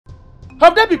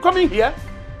Have they been coming here?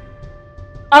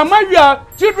 Am I your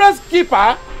children's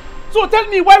keeper? So tell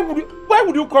me, why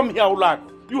would you come here, Ulak?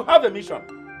 You have a mission.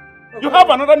 You have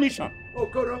another mission.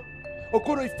 Okoro,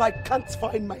 if I can't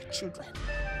find my children,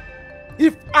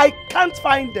 if I can't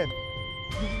find them,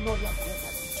 you will not like them.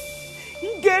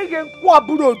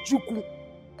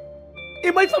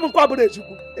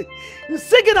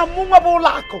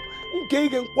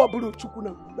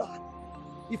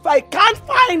 If I can't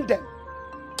find them,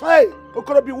 hey,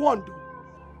 Okoro, be warned.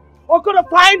 Okoro,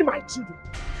 find my children.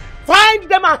 Find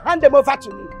them and hand them over to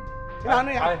me.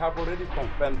 I have already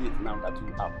confirmed it now that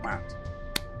you are mad.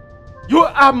 You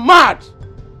are mad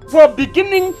for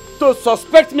beginning to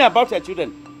suspect me about your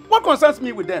children. What concerns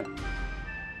me with them?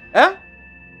 Eh?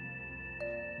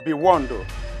 Be warned, though.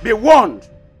 Be warned.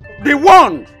 Be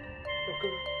warned.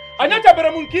 I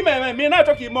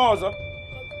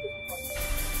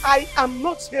am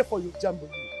not here for your jamboree.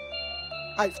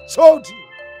 I've told you,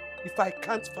 if I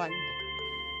can't find them,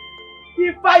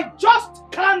 if I just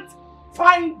can't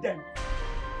find them,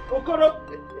 Okoro,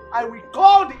 I will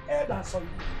call the elders on you.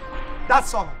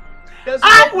 That's all.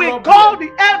 I will call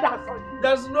the elders on you.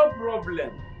 There's no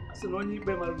problem.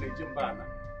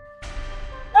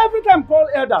 Every time I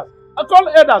call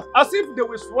elders as if they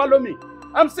will swallow me.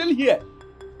 I'm still here,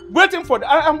 waiting for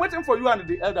I'm waiting for you and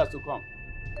the elders to come.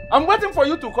 I'm waiting for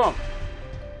you to come.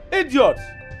 Idiot!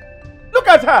 Look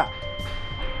at her.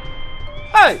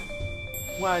 Hey,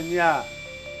 Wanya.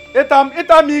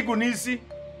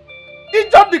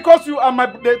 It's just because you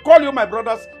are they call you my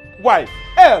brother's wife.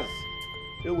 Else,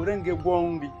 they wouldn't get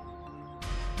one.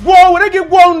 Wouldn't get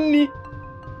one.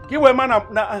 Give a man now.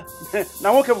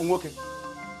 Okay.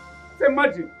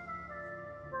 Imagine.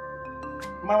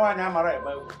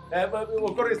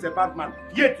 Okoro is a bad man.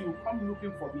 Yet you come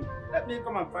looking for me. Let me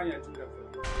come and find your children.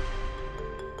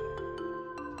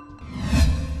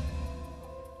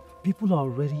 People are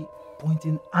already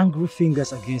pointing angry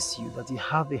fingers against you that you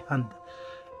have a hand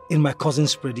in my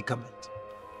cousin's predicament.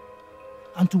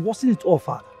 And to worsen it all,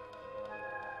 Father,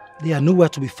 they are nowhere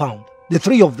to be found. The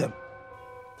three of them.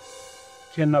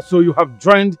 Kenna, so you have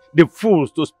joined the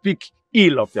fools to speak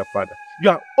ill of your father.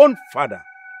 Your own father.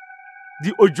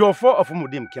 The Ojofo of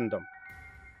Umudim Kingdom.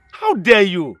 How dare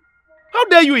you? How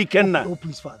dare you, Ikenna? Oh,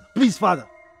 please, Father. Please, Father.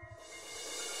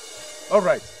 All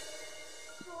right.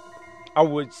 I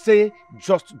will say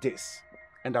just this,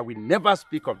 and I will never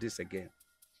speak of this again.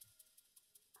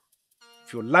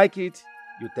 If you like it,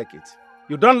 you take it.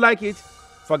 You don't like it,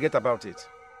 forget about it.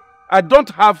 I don't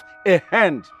have a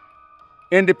hand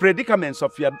in the predicaments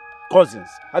of your cousins.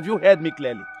 Have you heard me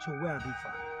clearly? So where are they,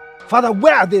 Father? Father,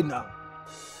 where are they now?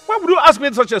 Why would you ask me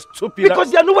such a stupid...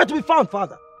 Because they are nowhere to be found,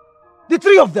 Father. The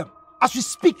three of them. As we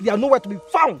speak, they are nowhere to be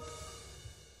found.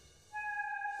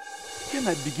 Then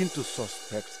I begin to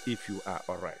suspect if you are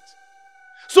alright.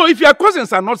 So if your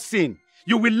cousins are not seen,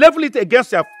 you will level it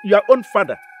against your own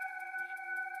father.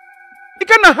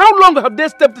 Ikenna, how long have they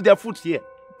stepped their foot here?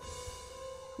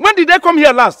 When did they come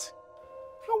here last?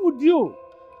 How would you?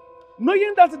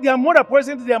 Knowing that their mother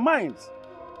poisoned their minds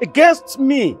against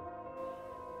me.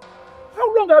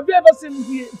 How long have you ever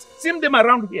seen them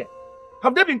around here?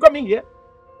 Have they been coming here?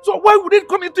 So why would it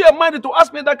come into your mind to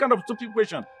ask me that kind of stupid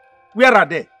question? Where are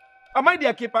they? Am I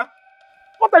their keeper?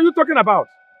 What are you talking about?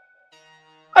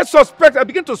 I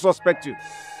begin to suspect you.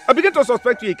 I begin to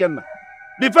suspect you, Ikenna.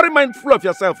 Be very mindful of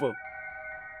yourself. Oh.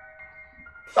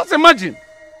 Just imagine.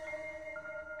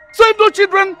 So if those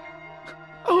children,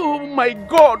 oh my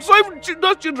God, so if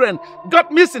those children got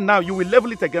missing now, you will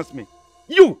level it against me.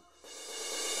 You.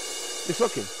 It's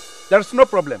okay. There's no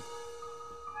problem.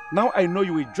 Now I know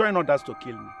you will join others to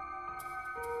kill me.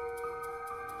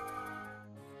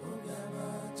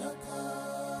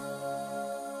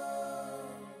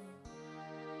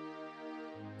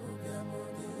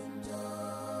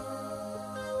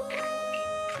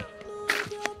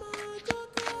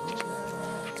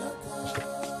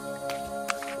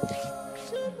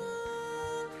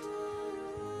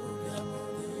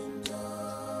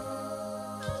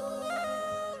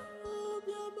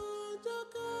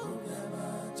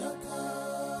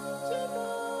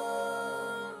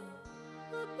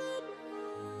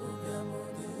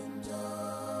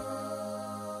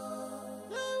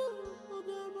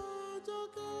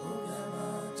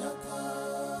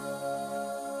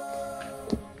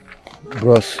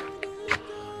 Bros,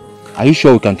 are you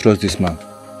sure we can trust this man?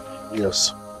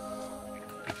 Yes.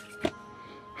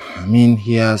 I mean,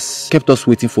 he has kept us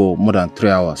waiting for more than 3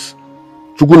 hours.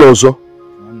 Chugulozo,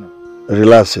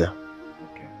 relax here.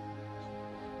 Okay.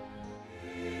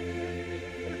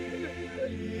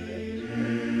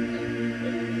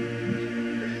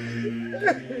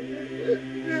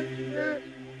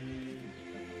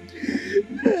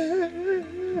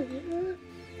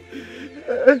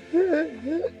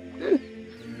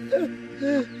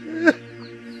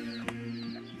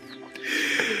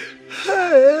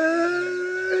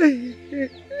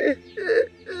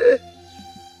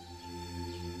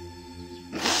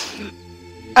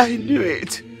 I knew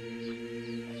it.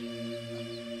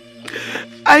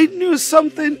 I knew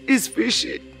something is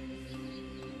fishy.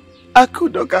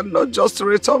 Akudo cannot just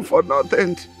return for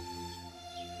nothing.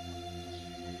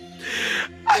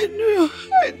 I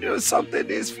knew something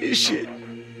is fishy.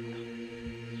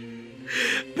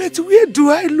 But where do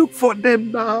I look for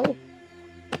them now?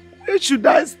 Where should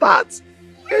I start?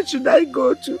 Where should I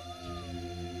go to?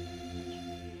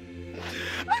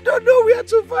 I don't know where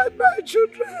to find my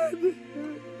children.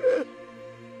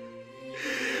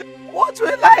 What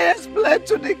will I explain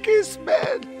to the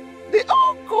kinsmen, the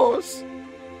uncles?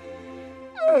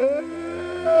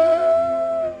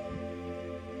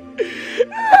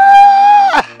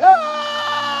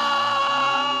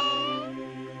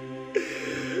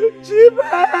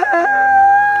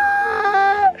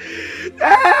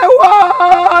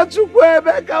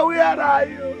 Where are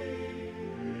you?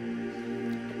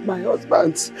 My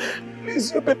husband,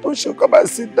 please, you people should come and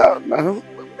sit down now.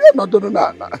 We are not doing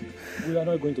that now. We are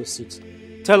not going to sit.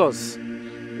 Tell us,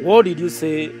 what did you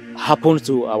say happened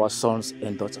to our sons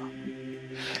and daughter?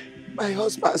 My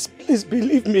husbands, please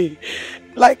believe me.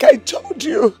 Like I told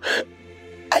you,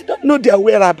 I don't know their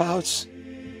whereabouts.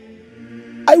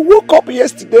 I woke up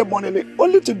yesterday morning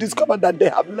only to discover that they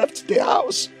have left the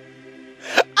house.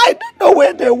 I don't know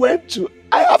where they went to.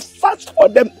 I have searched for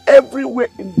them everywhere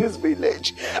in this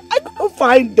village. I couldn't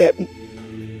find them.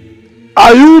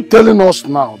 Are you telling us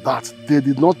now that they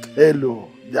did not tell you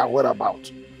their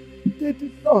whereabouts? They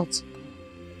did not.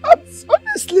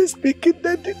 Honestly speaking,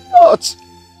 they did not.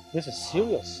 This is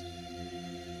serious.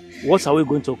 What are we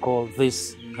going to call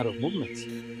this kind of movement?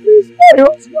 Please, my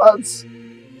husbands,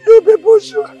 you people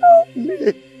should help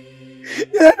me.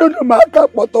 I don't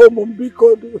know,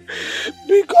 because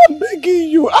I'm begging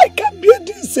you. I can't bear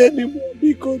this anymore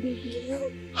because of your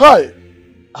help. Hi.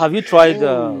 Have you tried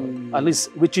at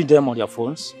least reaching them on their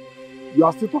phones? You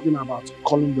are still talking about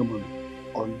calling them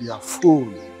on their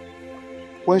phone.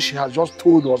 When she has just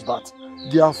told us that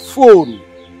their phone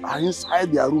are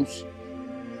inside their rooms.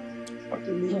 What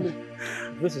do you mean?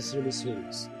 This is really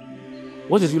serious.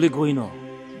 What is really going on?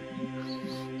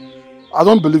 I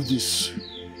don't believe this.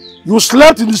 You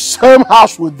slept in the same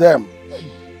house with them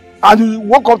and you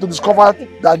woke up to discover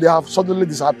that they have suddenly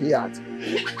disappeared.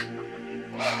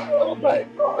 Oh my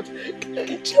God.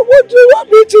 What do you want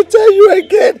me to tell you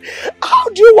again? How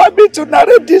do you want me to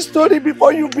narrate this story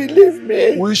before you believe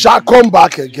me? We shall come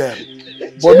back again.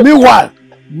 But meanwhile,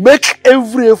 make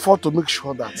every effort to make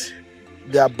sure that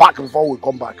they are back before we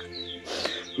come back.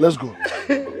 Let's go.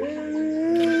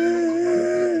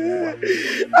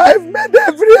 I've made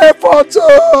every effort.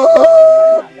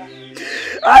 Oh.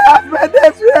 I have made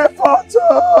every effort.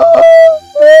 Oh.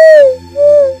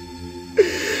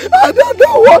 I don't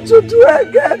know what to do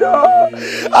again. Oh.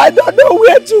 I don't know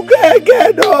where to go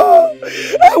again. Oh.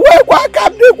 Where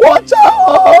can the water?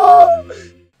 Oh.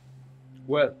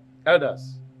 Well,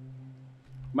 elders,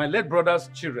 my late brother's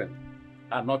children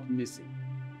are not missing.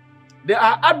 They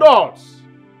are adults.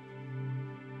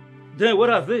 Then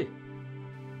where are they?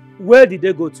 Where did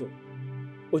they go to?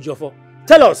 Ojofo,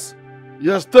 tell us.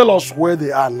 Yes, tell us where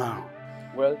they are now.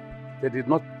 Well, they did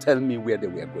not tell me where they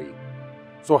were going.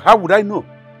 So how would I know?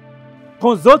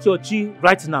 Consult your chi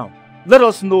right now. Let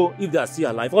us know if they are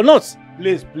still alive or not.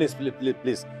 Please, please, please, please,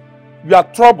 please. Your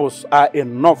troubles are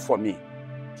enough for me.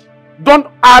 Don't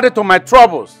add it to my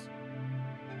troubles.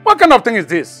 What kind of thing is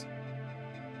this?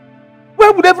 Why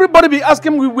would everybody be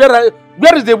asking me where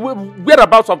is the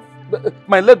whereabouts of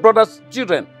my late brother's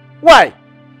children? Why?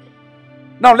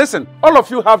 Now listen, all of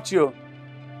you have chi.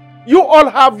 You all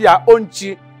have your own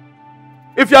chi.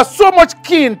 If you are so much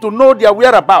keen to know their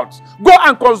whereabouts, go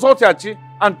and consult your chi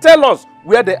and tell us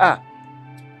where they are.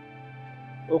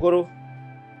 Okoro,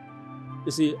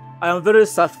 you see, I am very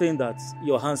certain that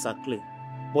your hands are clean.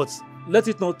 But let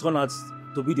it not turn out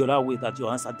to be the other way that your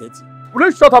hands are dirty. Will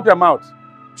you shut up your mouth?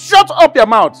 Shut up your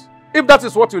mouth if that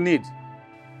is what you need.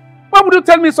 Why would you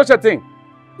tell me such a thing?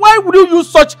 Why would you use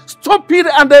such stupid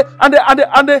and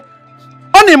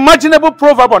unimaginable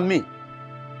proverb on me?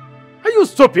 Are you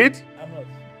stupid? I'm not.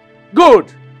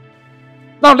 Good.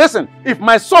 Now listen, if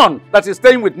my son that is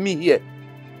staying with me here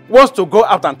wants to go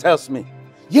out and tells me,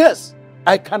 yes,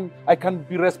 I can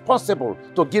be responsible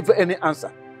to give any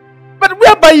answer. But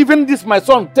whereby even this my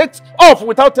son takes off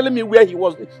without telling me where he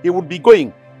would be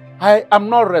going, I am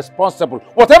not responsible.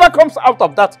 Whatever comes out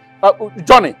of that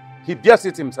Johnny, he bears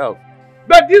it himself.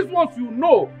 But these ones you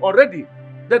know already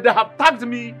that they have tagged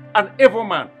me an evil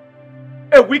man,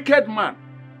 a wicked man.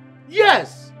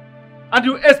 Yes. And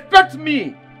you expect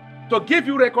me to give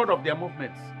you record of their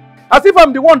movements. As if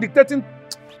I'm the one dictating.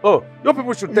 Oh, your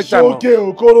people should take time. It's okay,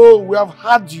 Okoro. We have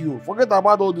had you. Forget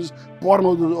about all this porn,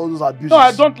 all those abuses. No,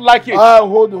 I don't like it.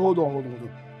 Hold on.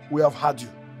 We have had you.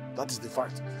 That is the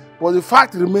fact. But the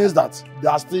fact remains that they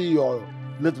are still your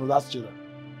late mother's children.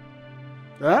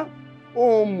 Eh?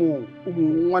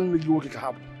 One you can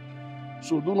happen.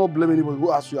 So do not blame anybody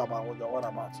who asks you about what they're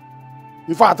about.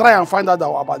 In fact, try and find out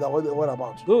about what they're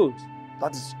about. Good.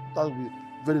 That will be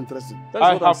very interesting.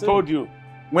 I have told you,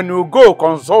 when you go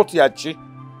consult your chi,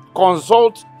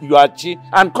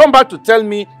 and come back to tell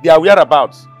me their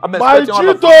whereabouts. My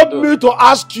chi told me to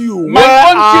ask you. My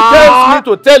own chi tells me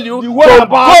to tell you to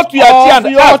go to your chi and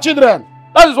your ask. Children.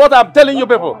 That is what I'm telling you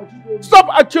people. Stop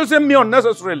accusing me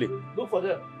unnecessarily. Look for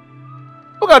them.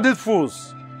 Look at these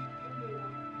fools.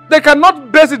 They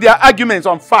cannot base their arguments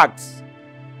on facts.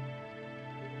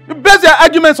 You base their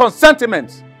arguments on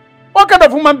sentiments. What kind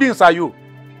of human beings are you?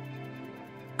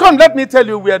 Come, let me tell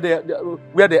you where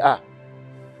they are.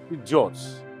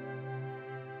 Idiots.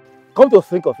 Come to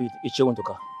think of it,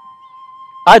 Ichewuntuka,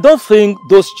 I don't think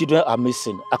those children are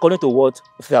missing, according to what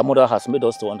their mother has made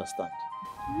us to understand.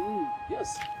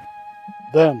 Yes.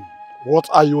 Then, what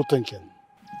are you thinking?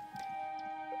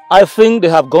 I think they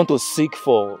have gone to seek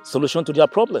for solution to their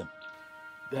problem.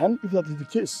 Then, if that is the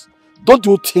case, don't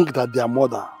you think that their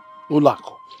mother,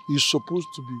 Ulako, is supposed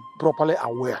to be properly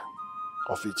aware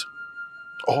of it?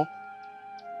 Or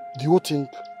do you think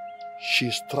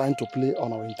she's trying to play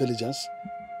on our intelligence?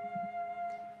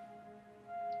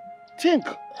 Think.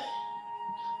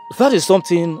 That is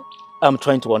something I'm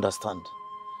trying to understand.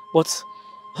 But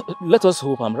let us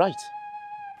hope I'm right.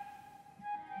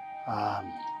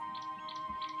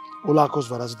 Olako's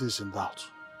veracity is in doubt.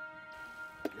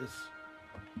 Yes.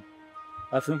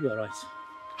 I think you are right.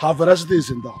 Her veracity is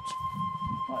in doubt.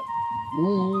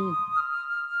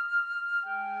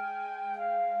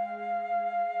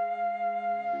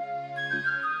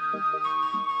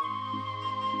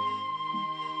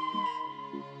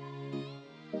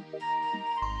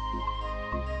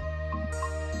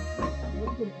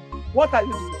 What are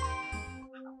you doing?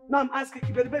 Now I'm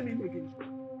asking you, again.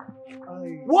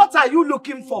 What are you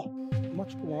looking for?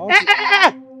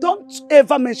 Don't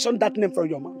ever mention that name from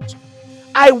your mouth.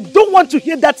 I don't want to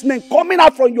hear that name coming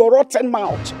out from your rotten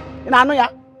mouth.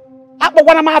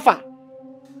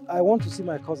 I want to see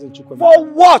my cousin Chukwemeka. For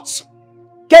what?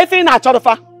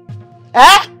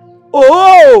 Eh?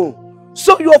 Oh,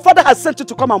 so your father has sent you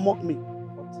to come and mock me.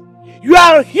 You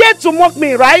are here to mock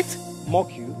me, right?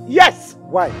 Mock you? Yes.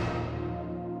 Why?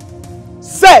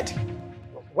 Zed.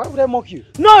 Why would I mock you?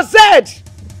 No, Zed.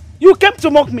 You came to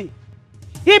mock me.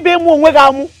 Eh? I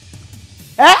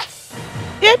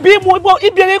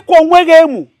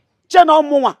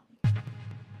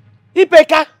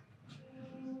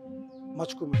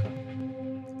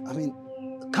mean,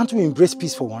 can't we embrace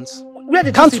peace for once? Where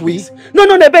did can't you see we? Peace? No,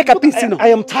 Nebeka peace. I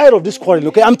am tired of this quarrel,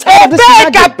 okay? I'm tired of this.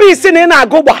 Nebeka peace in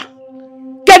Agoba.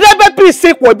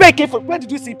 Where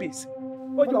did you see peace?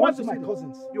 Oh, you want to see my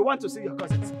cousins? You want to see your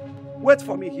cousins? Wait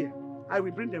for me here. I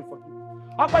will bring them for you.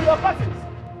 Up on your cousins.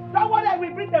 Don't worry, I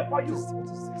will bring them for you.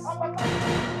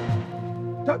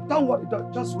 Don't worry,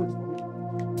 just wait for me.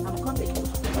 I'm coming.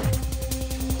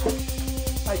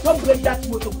 I don't break that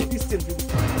motor with this thing.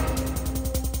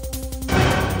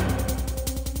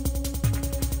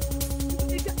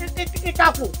 Get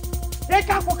out!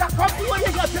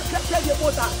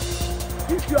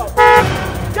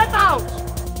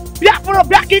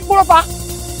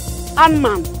 And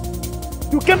man,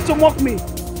 you came to mock me.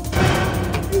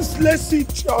 This lazy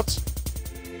church.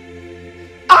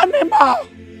 Animal!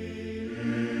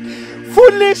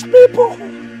 Foolish people!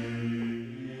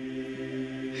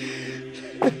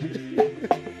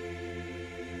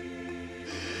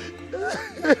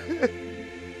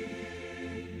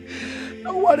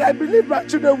 No worry, I believe my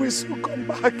children will soon come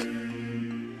back.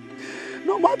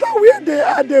 No matter where they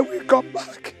are, they will come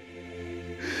back.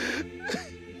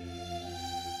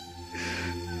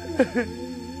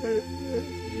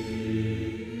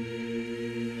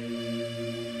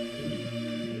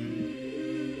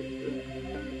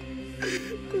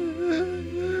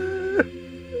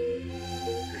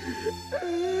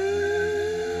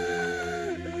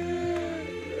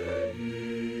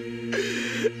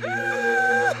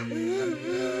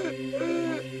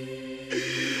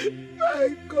 My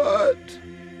God,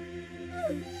 I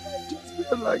just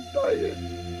feel like dying.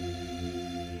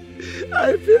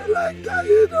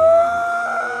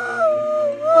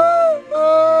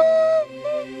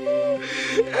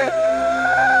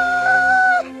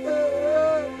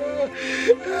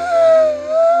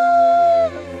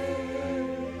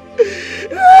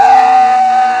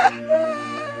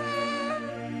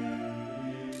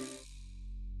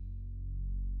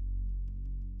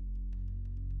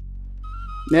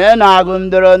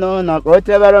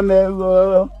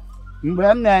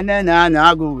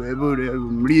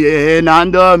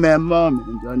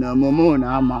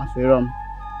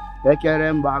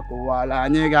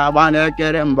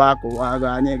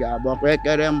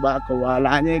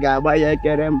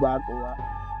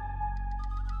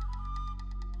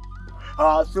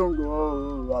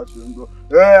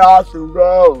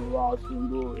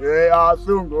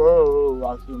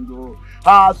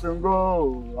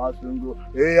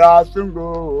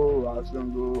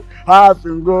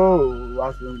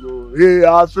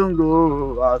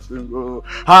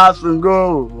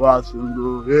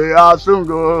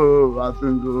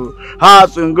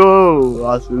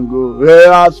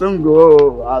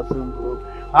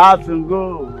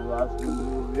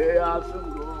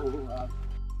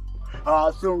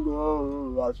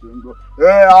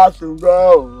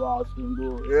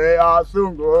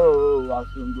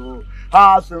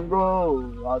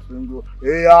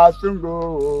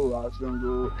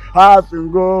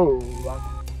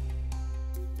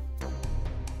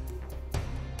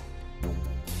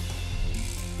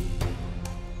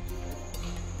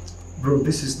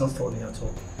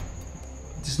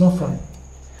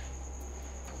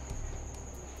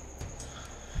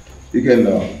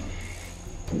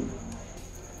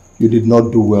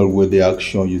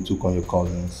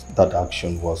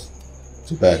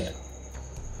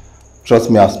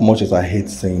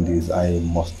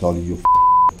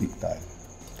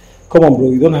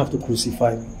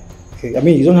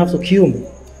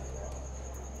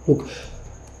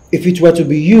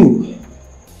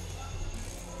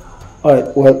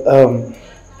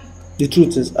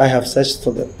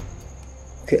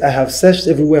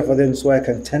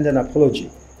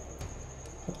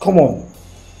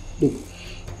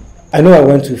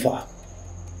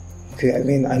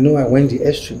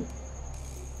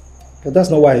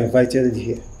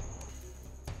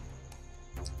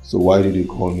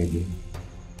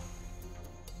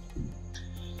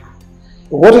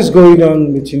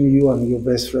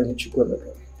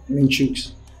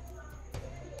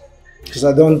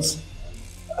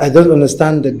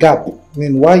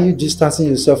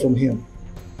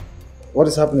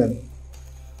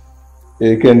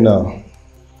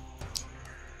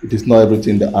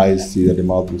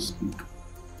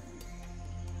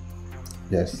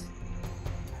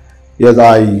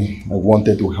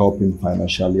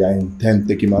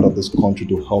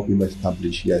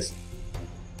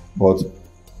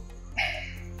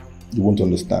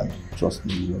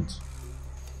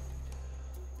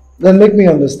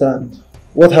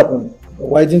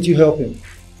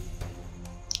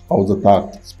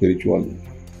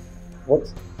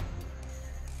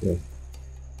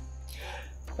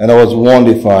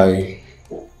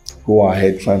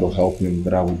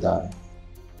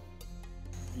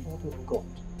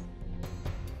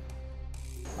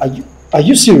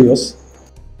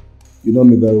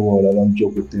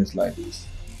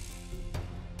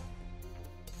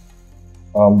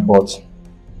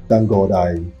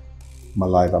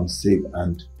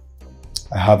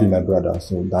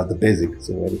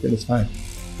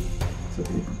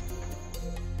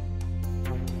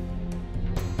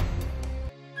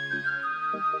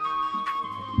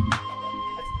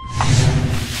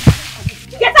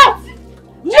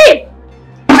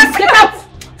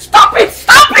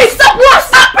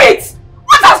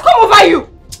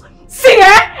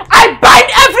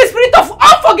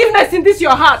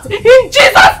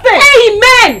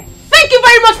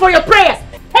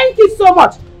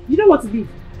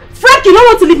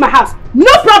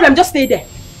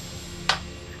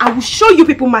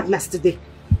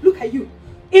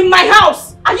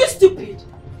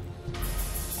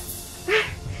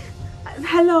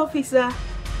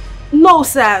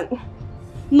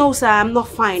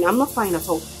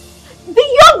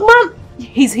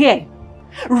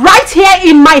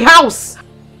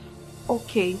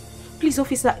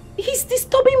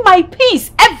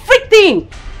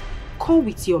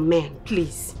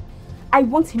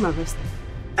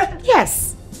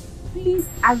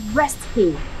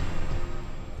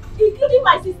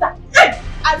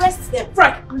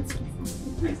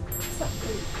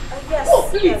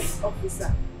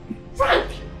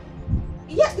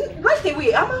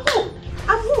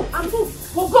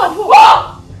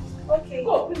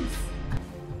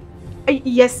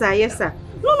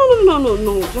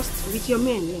 No. Just with your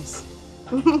men, yes.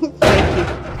 Thank you.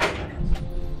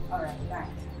 Alright, bye.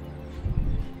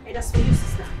 Hey, that's for you,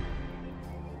 sister.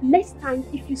 Next time,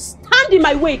 if you stand in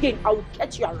my way again, I will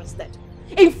get you arrested.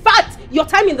 In fact, your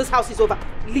time in this house is over.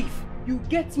 Leave. You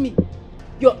get me?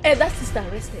 Your elder sister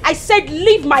arrested. I said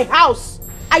leave my house.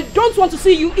 I don't want to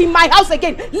see you in my house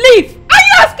again. Leave! Are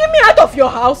you asking me out of your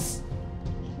house?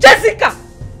 Jessica!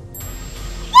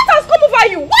 What has come over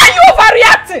you? Why are you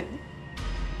overreacting?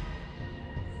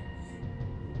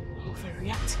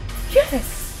 Overreacting? Yes.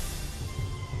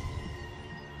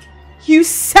 You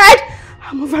said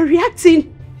I'm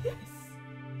overreacting. Yes.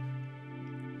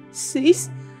 Sis,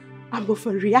 I'm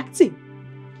overreacting.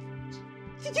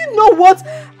 Did you know what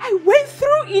I went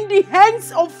through in the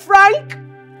hands of Frank?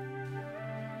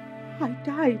 I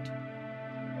died.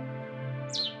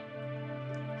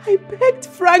 I begged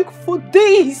Frank for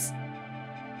days.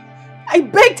 I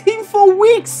begged him for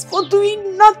weeks for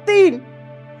doing nothing.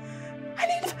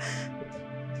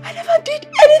 I never did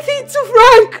anything to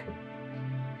Frank.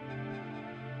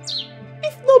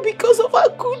 If not because of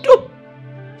Akudo,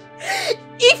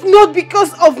 if not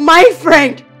because of my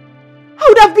friend, I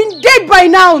would have been dead by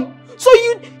now. So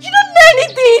you don't know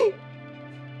anything.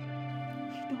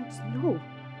 You don't know.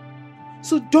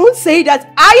 So don't say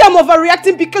that I am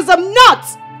overreacting because I'm not.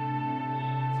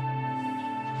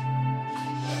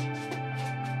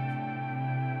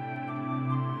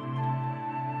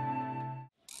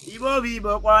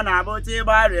 Ibo kwa na boti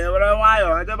ba re wra wa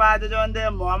yo to ba jo nde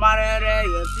mo marere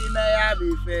ye ti me ya bi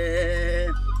fe.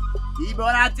 Ibo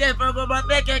na te fo go ba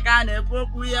peke ka na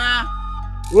ekwoku ya.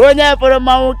 Onye pụrụ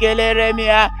mmanwụ kelere m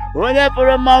ya, onye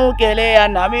pụrụ mmanwụ kele ya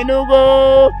na m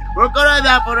enugo.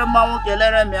 Okorobịa pụrụ mmanwụ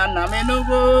kelere m ya na m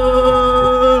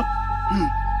enugo.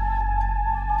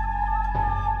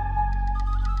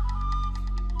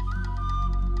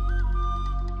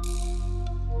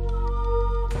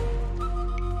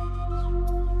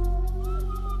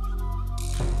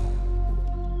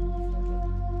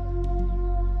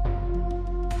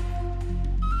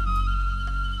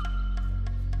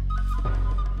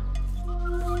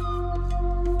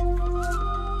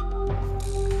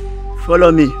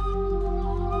 Follow me.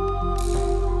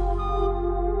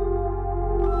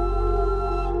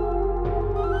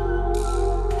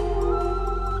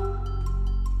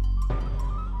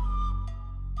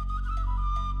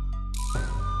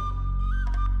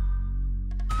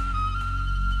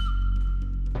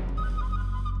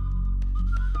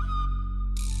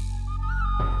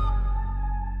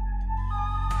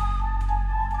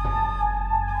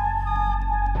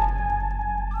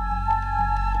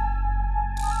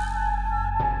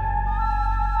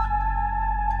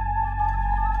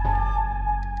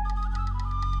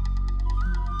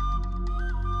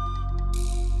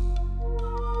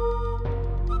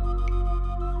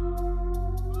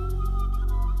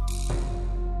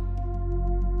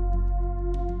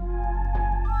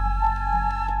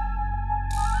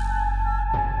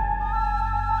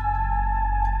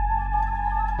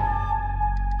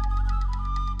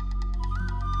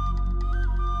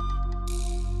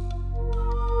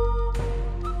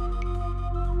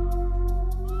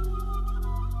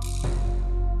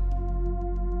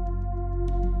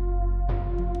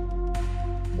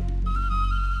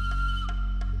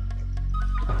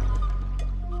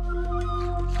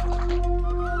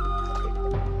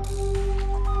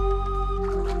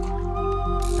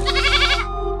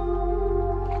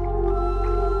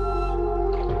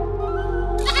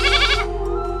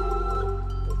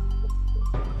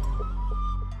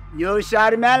 You shall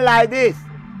remain like this.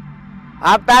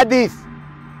 After this,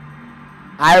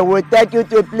 I will take you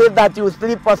to a place that you will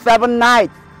sleep for 7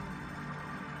 nights.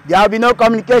 There will be no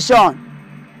communication,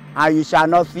 and you shall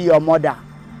not see your mother.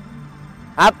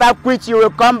 After which you will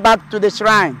come back to the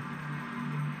shrine.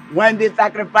 When the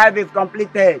sacrifice is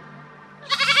completed,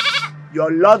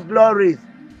 your lost glories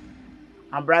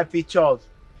and bright features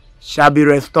shall be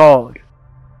restored.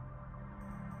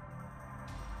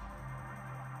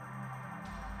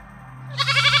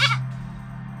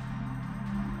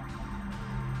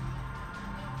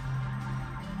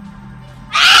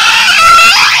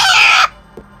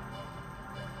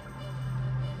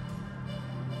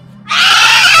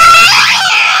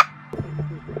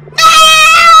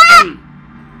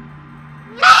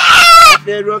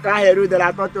 Ka heru de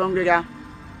la toto ngega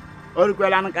or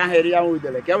kwela na ka heru ya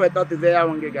udele ke we toto ze ya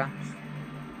ngega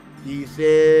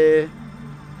dice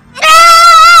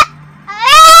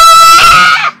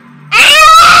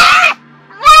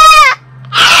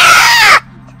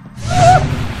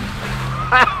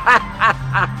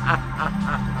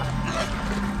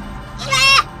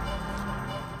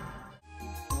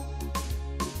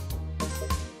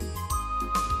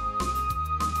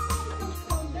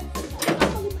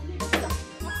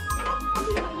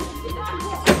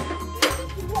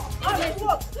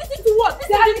What? Listen to what?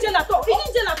 They are in jail at all. He's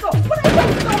in jail at all. What are you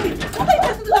trying to tell me? What are you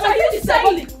trying to tell me? My friend is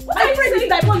diabolic. My friend is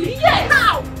diabolic. Yes.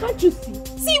 How? Can't you see?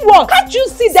 See what? Can't you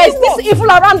see there's this evil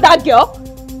around that girl?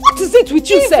 What is it with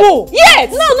you, sir?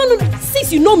 Yes. No.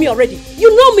 Sis, you know me already.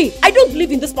 You know me. I don't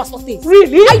believe in this pastor thing.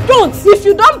 Really? I don't. If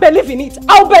you don't believe in it,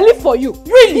 I'll believe for you.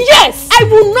 Really? Yes. I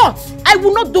will not. I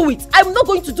will not do it. I'm not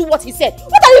going to do what he said.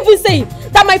 What are you even saying?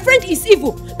 That my friend is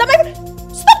evil. That my friend...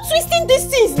 Stop twisting these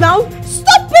things now.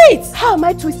 Stop it. How am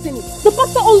I twisting it? The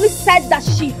pastor only said that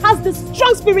she has this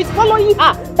strong spirit following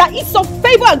her, that it's of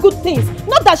favor and good things.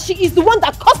 Not that she is the one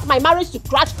that caused my marriage to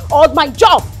crash or my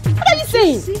job. What are you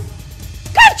saying?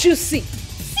 Can't you see?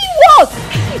 See what?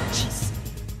 Hey, jeez.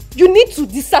 You need to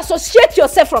disassociate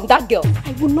yourself from that girl.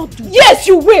 I will not do that. Yes,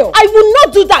 you will. I will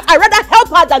not do that. I'd rather help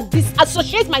her than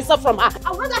disassociate myself from her.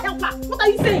 I'd rather help her. What are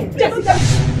you saying? Jessica.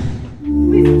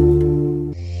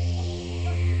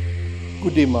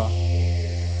 Good day, ma.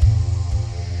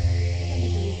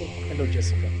 Hello,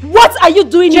 Jessica. What are you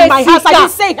doing in my house? I didn't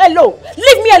say hello.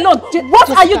 Leave me alone. What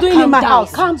are you doing in my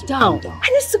house? Calm down. I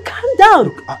need to calm down.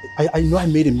 Look, I know I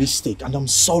made a mistake and I'm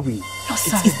sorry. You're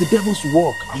sorry. It's the devil's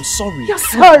work. I'm sorry. You're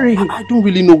sorry. I don't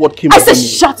really know what came I over said me.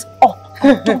 shut up.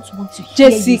 I don't want to hear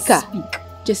Jessica. you speak.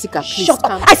 Jessica, please Shut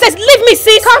calm up. I said leave me,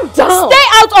 sis. Calm down. Stay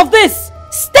out of this.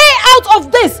 Stay out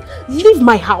of this. Leave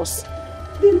my house.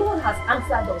 The Lord has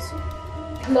answered us.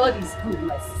 The Lord is good,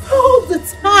 my sister. All the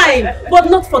time. But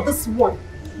not for this one.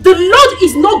 The Lord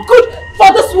is not good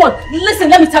for this one. Listen,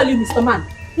 let me tell you, Mr. Man.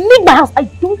 Leave my house. I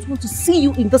don't want to see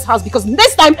you in this house because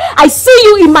next time I see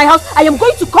you in my house, I am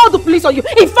going to call the police on you.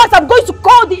 In fact, I'm going to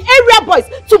call the area boys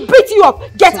to beat you up.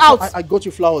 Get out. I got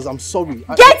you flowers. I'm sorry.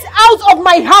 Get out of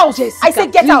my house. Jessica, I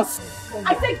said get please. out.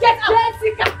 I said get out.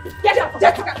 Jessica. Get out.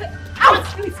 Jessica. Out.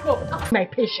 Please go. Out. My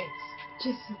patience.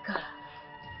 Jessica,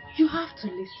 you have to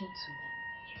listen to me.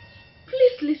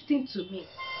 Please listen to me.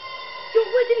 Your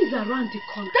wedding is around the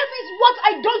corner. That is what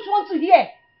I don't want to hear.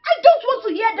 I don't want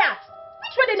to hear that.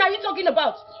 Which wedding are you talking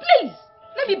about? Please,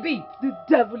 let me be. The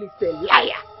devil is a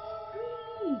liar.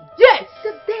 Really? Yes.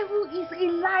 The devil is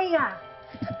a liar.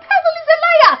 The devil is a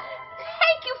liar.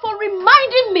 Thank you for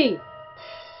reminding me.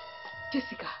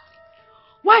 Jessica,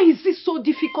 why is this so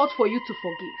difficult for you to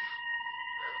forgive?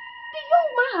 The young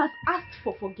man has asked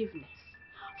for forgiveness.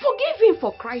 Forgive him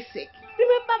for Christ's sake.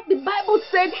 Remember, the Bible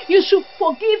said you should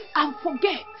forgive and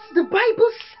forget. The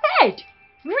Bible said?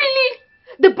 Really?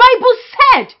 The Bible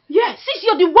said? Yes. Since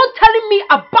you're the one telling me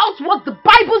about what the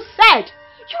Bible said,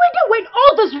 you were there when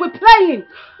all this were playing.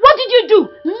 What did you do?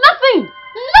 Nothing.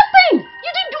 Nothing.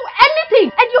 You didn't do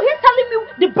anything. And you're here telling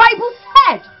me the Bible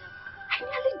said. I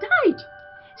nearly died.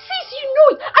 Sis, you know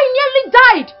it. I nearly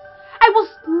died. I was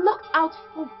knocked out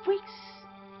for weeks.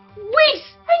 Weeks!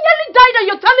 I nearly died and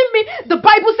you're telling me the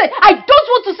Bible said I don't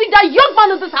want to see that young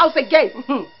man in this house again.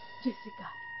 Jessica,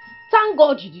 thank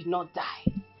God you did not die.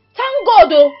 Thank God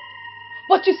though.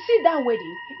 But you see that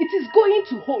wedding, it is going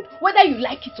to hold whether you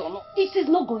like it or not. It is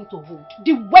not going to hold.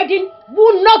 The wedding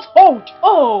will not hold.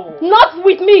 Oh. Not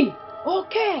with me.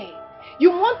 Okay.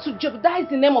 You want to jeopardize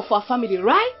the name of our family,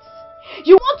 right?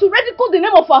 You want to ridicule the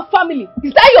name of our family.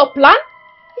 Is that your plan?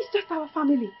 It's just our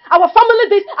family. Our family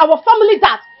this, our family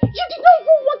that. You did not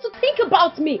even want to think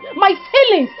about me, my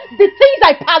feelings, the things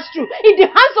I passed through in the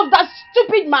hands of that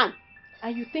stupid man.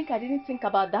 And you think I didn't think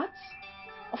about that?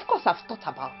 Of course I've thought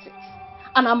about it.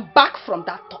 And I'm back from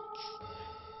that thought.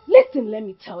 Listen, let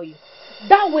me tell you.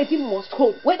 That wedding must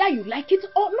hold whether you like it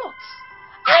or not.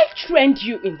 I trained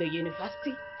you in the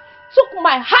university. Took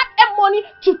my hard-earned money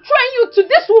to train you to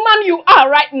this woman you are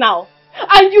right now.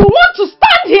 And you want to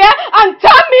stand here and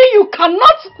tell me you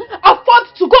cannot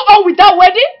afford to go on with that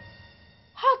wedding?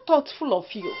 How thoughtful of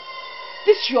you.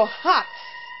 This your heart,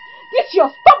 this your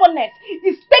stubbornness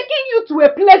is taking you to a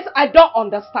place I don't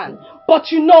understand.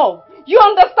 But you know, you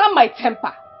understand my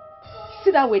temper.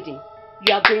 See that wedding?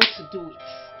 You are going to do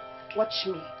it. Watch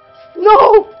me.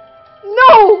 No!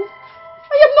 No!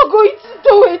 I am not going to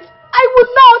do it. I will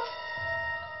not.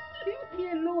 Leave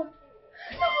me alone.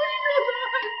 Nobody knows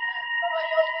why.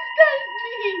 Nobody understands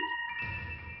me.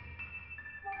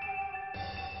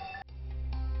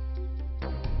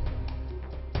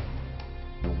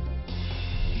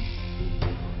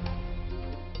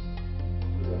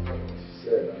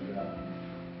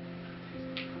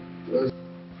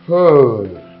 Oh.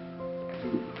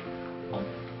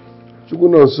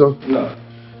 Chukunoso,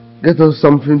 get us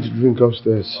something to drink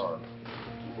upstairs.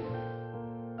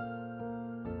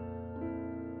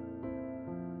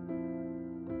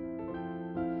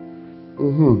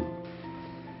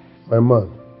 My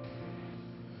man,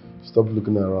 stop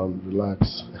looking around,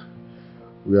 relax.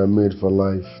 We are made for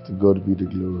life, to God be the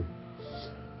glory.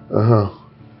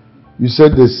 You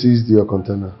said they seized your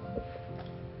container.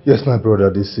 Yes, my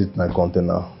brother, this is my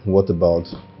container. What about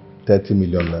 30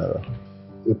 million naira?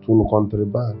 It will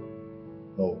contraband.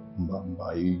 No,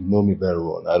 Mbamba, you know me very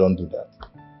well. I don't do that.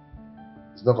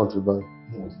 It's not contraband.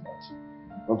 No, it's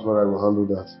not. Don't worry, I will handle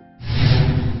that.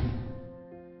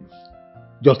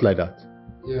 Just like that?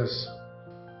 Yes.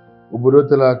 Obodo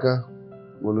Telaka,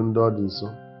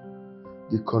 Molundodinso,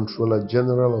 the Controller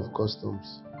General of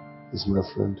Customs, is my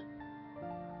friend.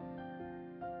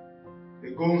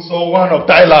 The Gunso one of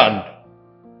Thailand.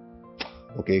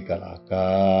 Okay,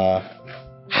 Kalaka.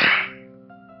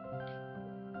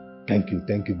 Thank you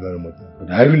very much, my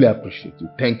brother. I really appreciate you.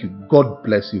 Thank you. God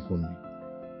bless you for me.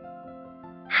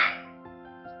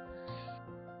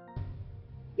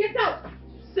 Get out!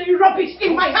 Say rubbish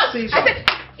in my house! I said,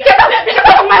 get out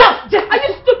of my house! Are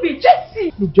you stupid?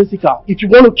 Jesse! Look, Jessica, if you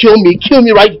want to kill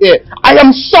me right here. I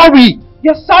am sorry!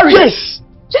 You're sorry? Yes!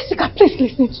 Jessica, please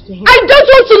listen to him. I don't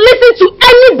want to listen to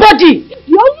anybody!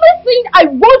 The only thing I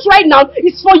want right now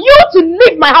is for you to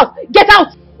leave my house. Get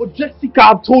out! Oh, Jessica,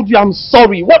 I've told you I'm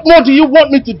sorry. What more do you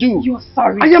want me to do? You're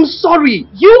sorry. I am sorry.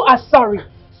 You are sorry.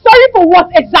 Sorry for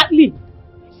what exactly? Do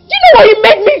you know what you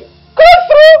made me go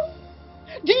through?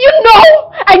 Do you know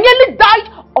I nearly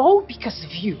died all because of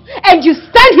you? And you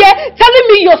stand here telling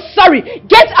me you're sorry.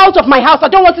 Get out of my house. I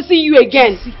don't want to see you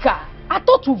again. Jessica, I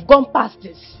thought we've gone past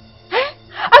this. Huh?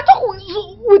 I thought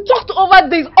we talked over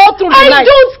this all through the night. I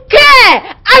don't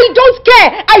care. I don't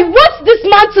care. I want this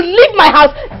man to leave my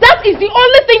house. That is the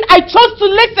only thing I chose to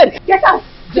listen. Get out.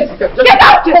 Jessica, get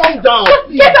out. Calm down.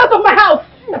 Get out of my house.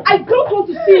 I don't want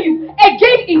to see you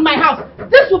again in my house.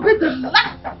 This will be the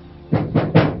last.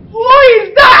 Who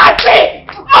is that?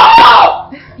 Oh!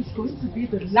 This is going to be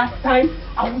the last time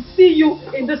I will see you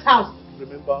in this house.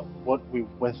 Remember what we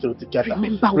went through together.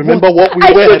 Remember what we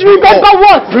I were. should remember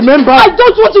what? Remember? I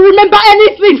don't want to remember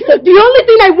anything. The only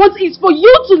thing I want is for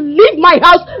you to leave my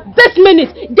house this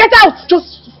minute. Get out.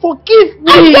 Just forgive me.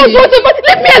 I don't want to, but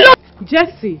leave me alone.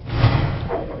 Jesse.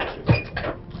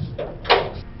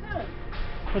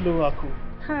 Hello, Aku.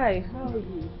 Hi, how are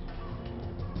you?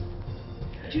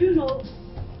 Do you know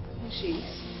who she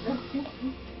is?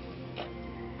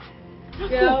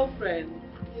 Girlfriend.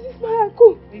 This is my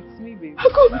Aku. It's me, baby.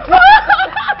 Aku. Aku.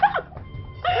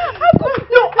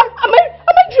 No, am I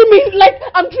dreaming? Like,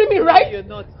 I'm dreaming, right? You're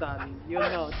not, darling. You're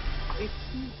not. It's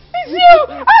me. It's you!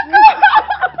 Aku!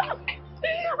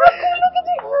 Aku, look at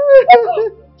it!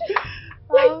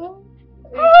 Oh,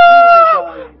 it's me, my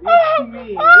darling.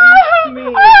 It's me.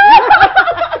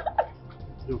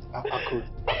 Look,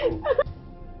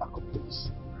 Aku,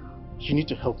 please. You need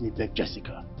to help me beg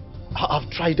Jessica. I've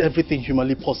tried everything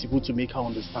humanly possible to make her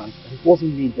understand. It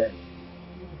wasn't me then.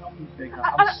 Help me beg her.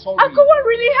 I'm sorry. Aku, what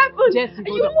really happened? Jesse,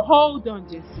 hold on,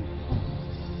 Jesse.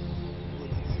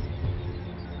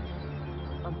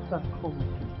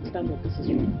 Stand up. This is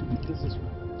me.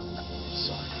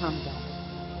 Sorry. Calm down.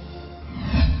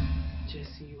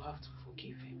 Jesse, you have to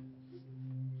forgive him.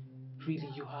 Really,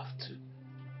 you have to.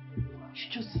 You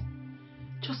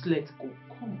just let go.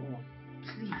 Come on,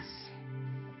 please.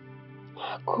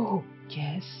 Aku.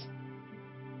 Yes.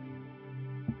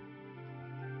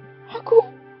 Aku,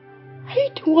 are you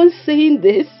the one saying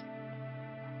this?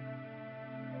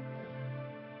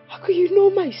 Aku, you know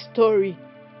my story.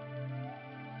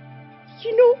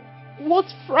 You know what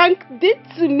Frank did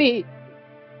to me.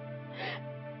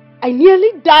 I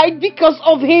nearly died because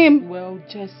of him. Well,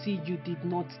 Jesse, you did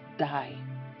not die.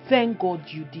 Thank God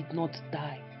you did not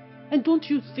die. And don't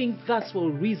you think that's for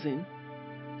a reason?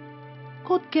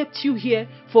 God kept you here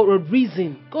for a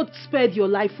reason. God spared your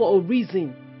life for a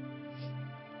reason.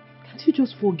 Can't you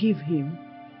just forgive him?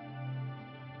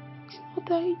 It's not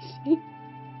that easy.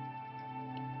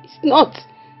 It's not.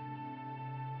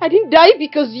 I didn't die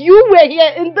because you were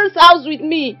here in this house with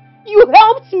me. You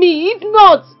helped me, if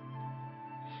not.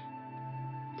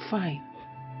 Fine.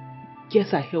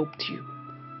 Yes, I helped you.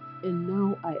 And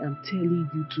now I am telling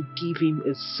you to give him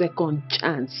a second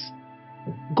chance.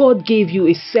 God gave you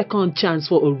a second chance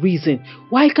for a reason.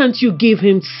 Why can't you give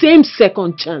him same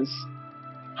second chance?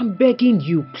 I'm begging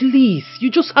you, please. You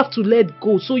just have to let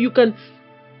go so you can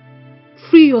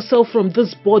free yourself from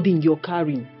this burden you're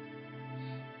carrying.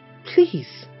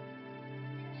 Please.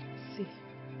 See,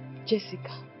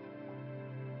 Jessica,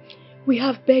 we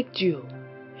have begged you.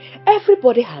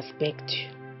 Everybody has begged you.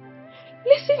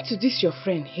 Listen to this, your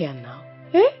friend here now.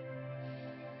 Eh?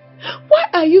 Why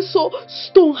are you so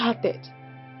stone-hearted?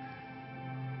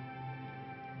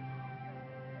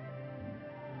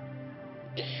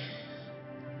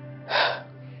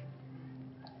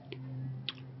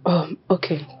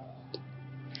 Okay.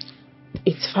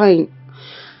 It's fine.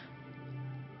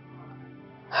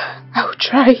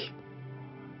 try.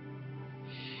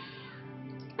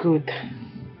 Good.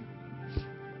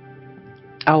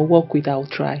 I'll work with I'll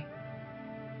try.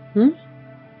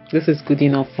 This is good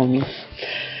enough for me.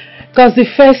 Because the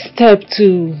first step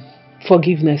to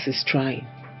forgiveness is trying.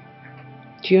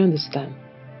 Do you understand?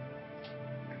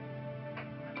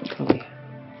 Come here.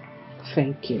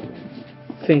 Thank you.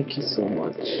 Thank you so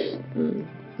much.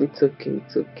 It's okay.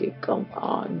 Come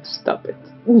on, stop it.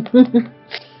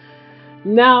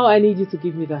 Now I need you to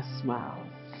give me that smile.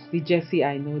 The Jessie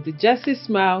I know. The Jessie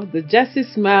smile. The Jessie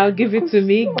smile. Give it to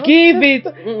me. Give it.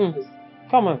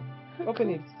 Come on.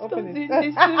 Open it. Open it.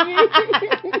 This to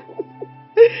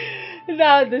me.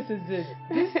 Now this is it.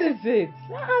 This is it.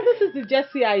 This is the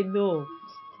Jessie I know.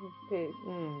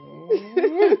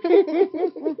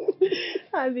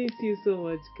 I miss you so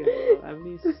much, girl. I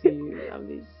miss you.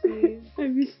 I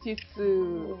missed you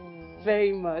too.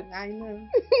 Very much. I know.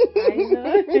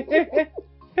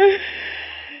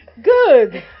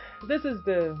 Good. This is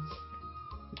the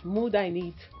mood I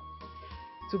need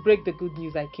to break the good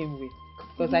news I came with.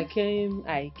 Because I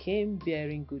came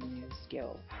bearing good news,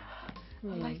 girl.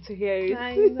 I'd like to hear it.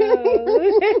 I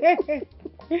know.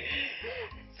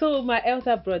 So my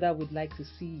elder brother would like to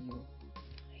see you.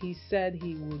 He said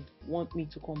he would want me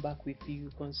to come back with you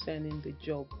concerning the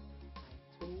job I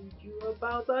told you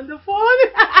about on the phone.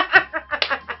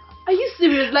 Are you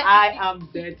serious? Like, I am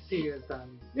dead serious,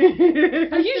 Sam.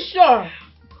 Are you sure?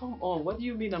 Come on, what do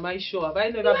you mean? Am I sure? Have I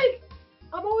never?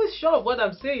 I'm always sure of what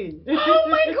I'm saying. Oh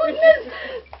my goodness!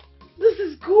 This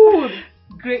is good.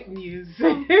 Great news.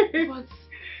 But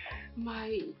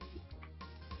my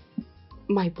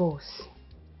boss,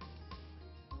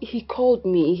 he called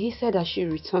me. He said I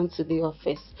should return to the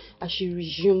office. I should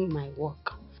resume my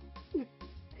work.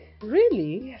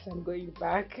 Really? Yes, I'm going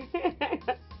back.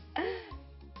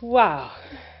 Wow.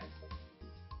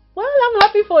 Well, I'm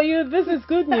happy for you. This is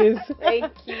good news.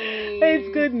 Thank you. It's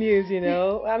good news, you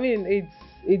know. I mean,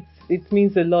 it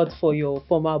means a lot for your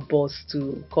former boss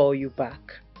to call you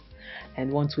back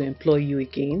and want to employ you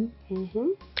again.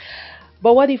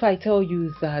 But what if I tell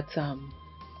you that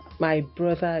my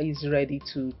brother is ready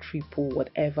to triple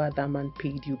whatever that man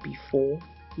paid you before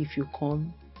if you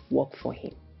come work for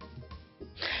him?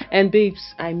 And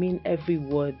babes, I mean every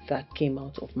word that came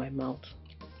out of my mouth.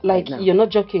 Like, right, you're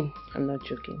not joking? I'm not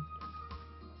joking.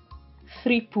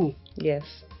 Triple?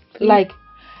 Yes. Like,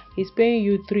 he's paying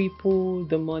you triple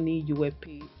the money you were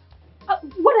paid.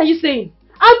 What are you saying?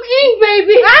 I'm in,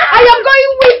 baby! I am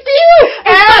going with you!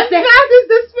 And that is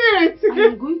the spirit! I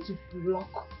am going to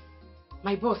block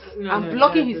my boss. I'm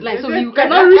blocking his line so you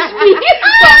cannot reach me.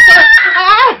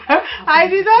 I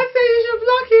did not say you should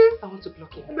block him. I want to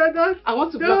block him. No. I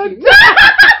want to block him.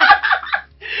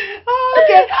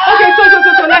 Okay,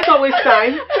 so let's not waste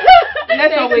time.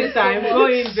 Let's not waste time. Go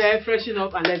in there, freshen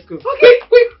up, and let's go. Okay,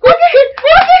 quick.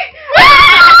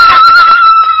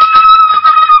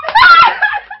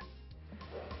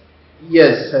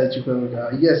 Yes,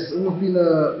 Chukwemeka. Yes, we've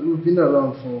been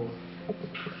around for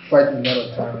quite a lot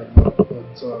of time, but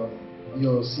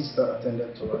your sister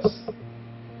attended to us.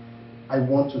 I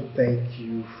want to thank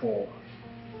you for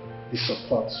the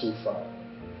support so far.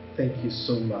 Thank you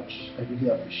so much. I really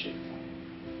appreciate it.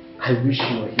 I wish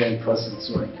you were here in person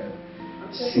so I can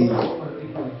see you.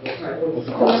 Of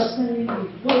course. No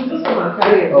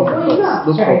problem. You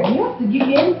have to give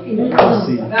me anything. I'll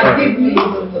see you.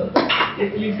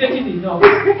 You've taken enough.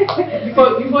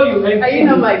 Before you enter. Are you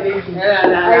not my baby?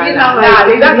 Are you not my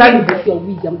baby? That's your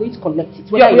wig. I'm going to collect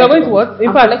it. You are going to what?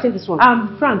 I'm collecting this one.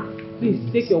 Frank, please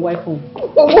take your wife home.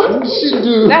 What did she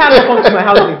do? Let her not come to my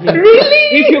house again. Really?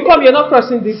 If you come, you're not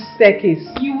crossing this staircase.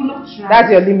 You will not try.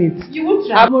 That's your limit. You won't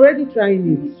try. I'm already trying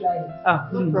it.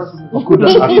 No problem.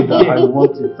 Akuda, I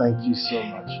want to thank you so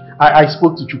much. I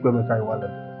spoke to Chukwemeka Iwale.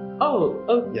 Oh,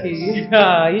 okay.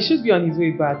 Yes. He should be on his way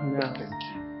back now. Thank you.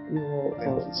 You're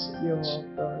Thank you so You're much.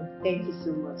 welcome. Thank you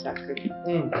so much, Akuda.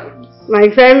 My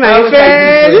friend.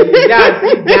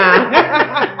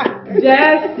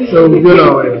 Yes. So we're good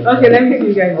our way. Okay, let me see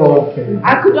you guys. Okay.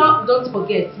 Akuda, don't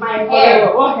forget. My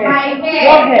hair. What hair? My hair.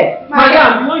 What hair?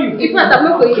 Madam, you know you. In fact, I'm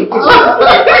not going to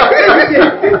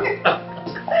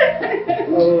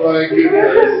Oh my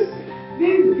goodness.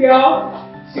 This girl,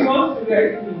 she wants to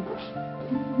wreck me.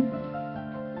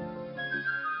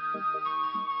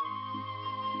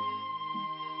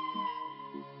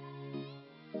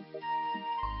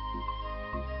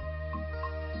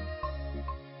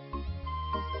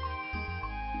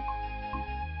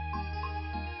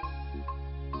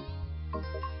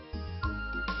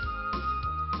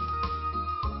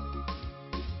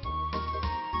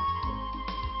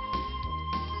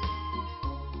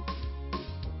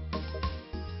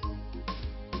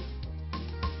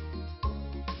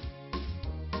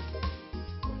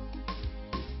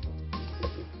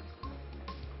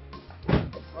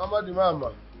 Mama the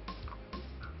mama.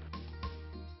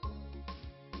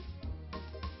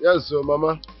 Yes, so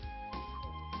Mama.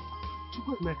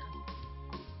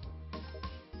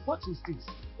 What is this?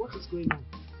 What is going on?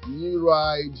 New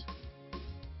ride,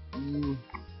 new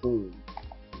home.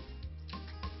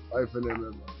 I feel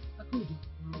remember.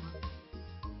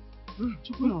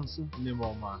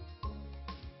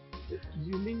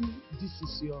 You mean this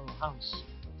is your house?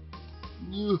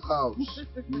 New house,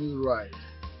 new ride.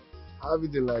 Have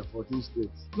it in like 14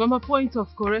 states. Mama, point of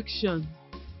correction.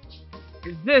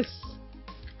 This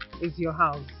is your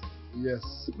house.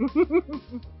 Yes.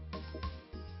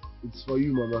 It's for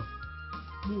you, Mama.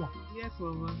 Yes,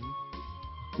 Mama.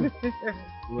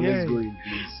 Well, let's go in,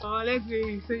 please. Oh, let's go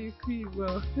in so you see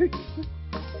well.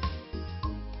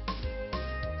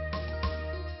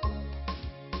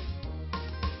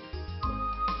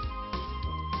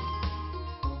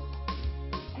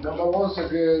 Mama, once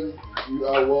again, you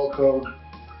are welcome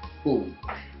home.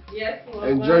 Yes, Mama.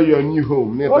 Enjoy your new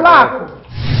home. Hola!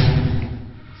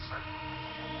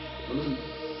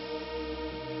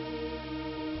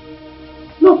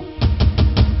 No!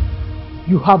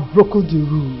 You have broken the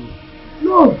rule.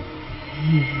 No!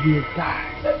 You will die.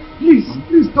 Please,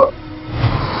 please don't.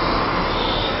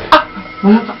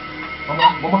 Mama,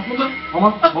 what is it? Mama,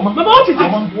 get it.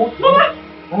 Mama, what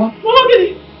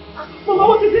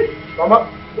is it? Mama.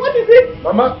 What is it?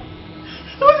 Mama.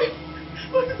 What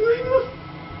is going on?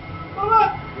 Mama.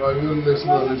 No, you don't listen.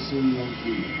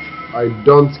 I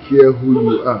don't care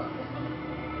who you are.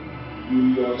 You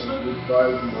must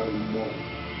revive my mom.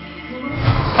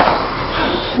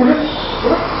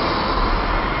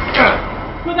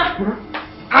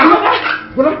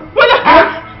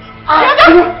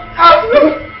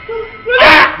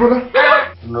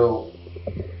 No.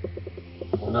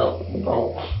 No. No.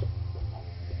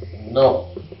 No.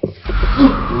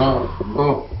 No. No.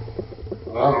 No.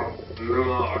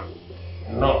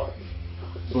 No.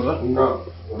 Brother? No.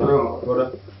 No.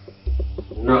 Brother?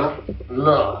 No.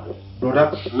 No.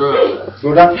 Brother? No.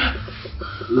 Brother?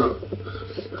 No.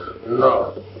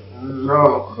 No. No.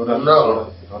 Brother?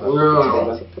 No. No.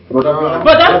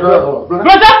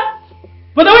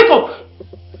 Brother, wake up!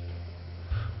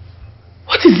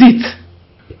 What is it?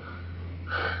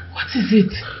 What is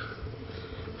it?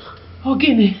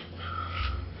 Ogene.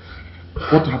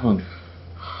 What happened?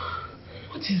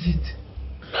 What is it?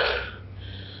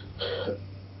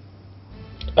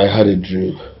 I had a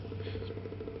dream.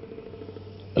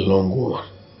 A long one.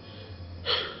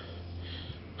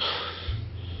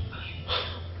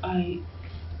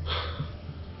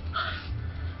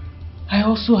 I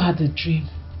also had a dream.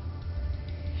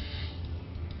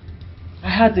 I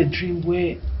had a dream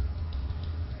where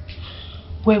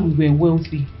we were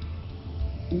wealthy.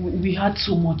 We had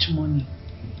so much money.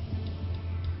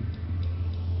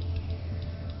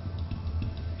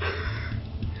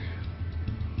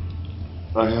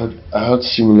 I had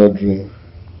similar dream.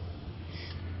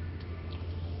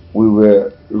 We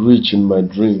were rich in my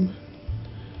dream,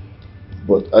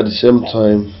 but at the same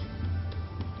time,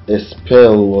 a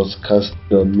spell was cast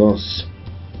on us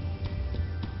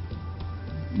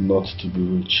not to be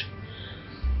rich.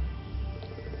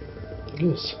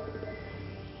 Yes.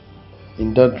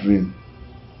 In that dream,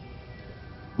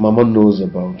 Mama knows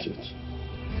about it.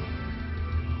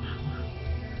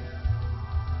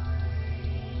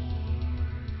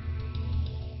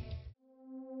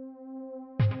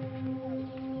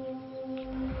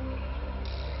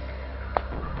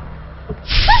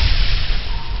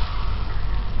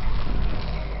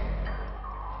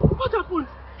 What happened?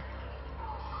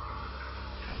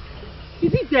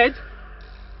 Is he dead?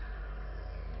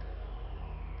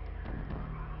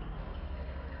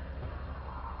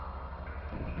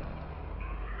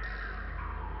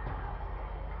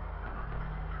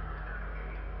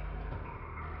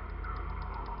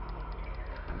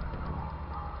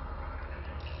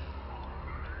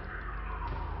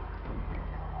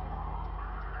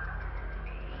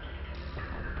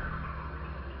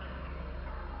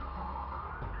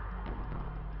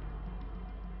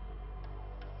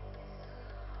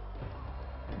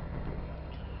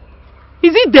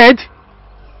 Is he dead?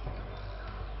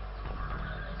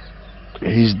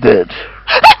 He's dead.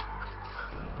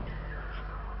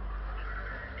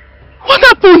 What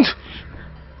happened?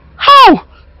 How?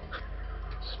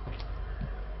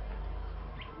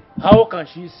 How can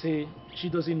she say she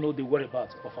doesn't know the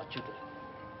whereabouts of her children?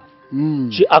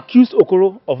 She accused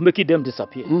Okoro of making them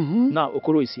disappear. Now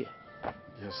Okoro is here.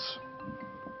 Yes.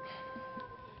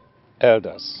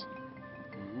 Elders,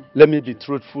 let me be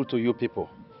truthful to you people.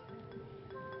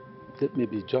 Let me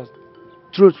be just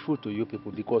truthful to you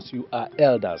people because you are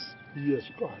elders. Yes,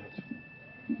 go ahead.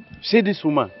 See this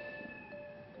woman.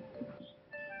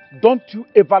 Don't you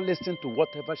ever listen to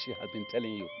whatever she has been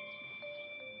telling you.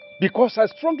 Because I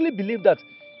strongly believe that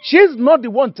she's not the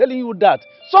one telling you that.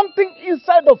 Something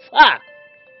inside of her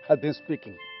has been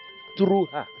speaking through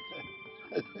her.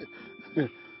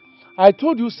 I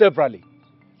told you severally.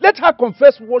 Let her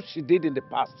confess what she did in the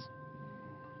past.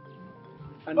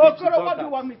 And what do you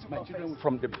want me to confess? Children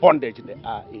from the bondage they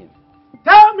are in.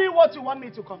 Tell me what you want me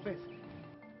to confess.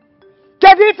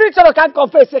 Kedu can't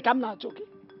confess, I'm not joking.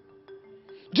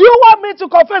 Do you want me to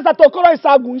confess that Okoro is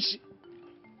Agunshi?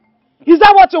 Is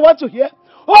that what you want to hear?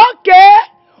 Okay,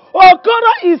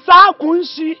 Okoro is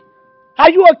Agunshi. Are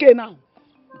you okay now?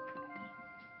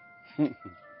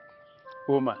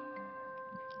 Woman,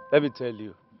 let me tell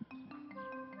you.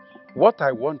 What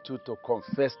I want you to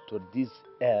confess to these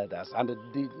elders and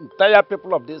the entire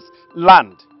people of this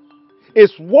land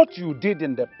is what you did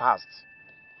in the past.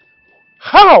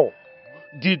 How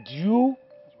did you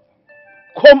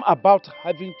come about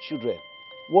having children?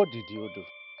 What did you do?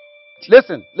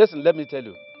 Listen, let me tell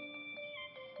you.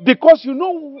 Because you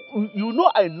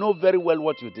know I know very well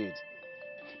what you did.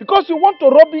 Because you want to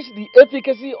rubbish the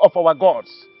efficacy of our gods.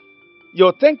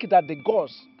 You think that the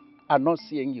gods are not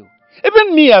seeing you.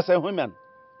 Even me as a woman,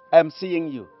 I am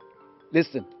seeing you.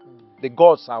 Listen, the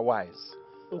gods are wise.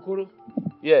 Okoro?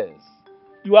 Yes.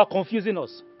 You are confusing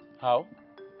us. How?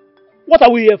 What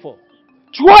are we here for?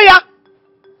 Chuoya!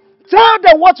 Tell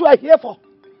them what we are here for.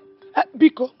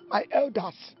 Biko, my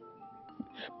elders,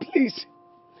 please,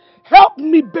 help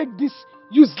me beg this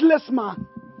useless man,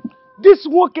 this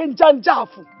woken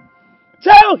Janjafu.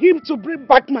 Tell him to bring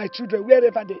back my children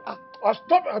wherever they are. Or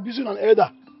stop abusing an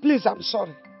elder. Please, I'm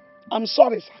sorry. I'm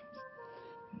sorry, sir.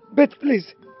 But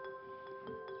please,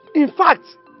 in fact,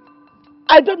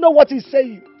 I don't know what he's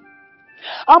saying.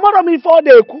 I'm not on for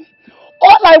Deku.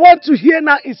 All I want to hear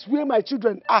now is where my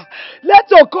children are. Let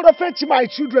Okoro fetch my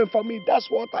children for me. That's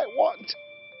what I want.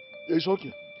 It's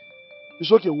okay.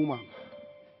 It's okay, woman.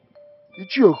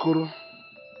 Ichi Okoro.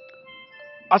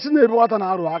 Asina ebe wata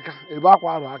na arụ aka, ebe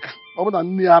akwa arụ aka. Ọ bụ na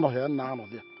nne ya anọghị, nna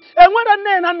anọghị. Enwere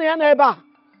nne na nna ya n'ebe a.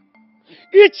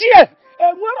 Ichie,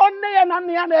 enwere nne ya na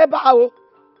nna ya n'ebe a o.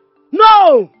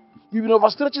 No! You've been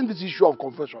overstretching this issue of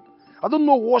confession. I don't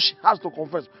know what she has to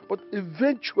confess, but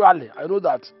eventually I know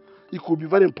that it could be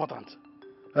very important.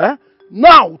 Eh?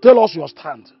 Now, tell us your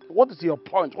stand. What is your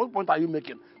point? What point are you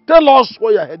making? Tell us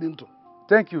where you're heading to.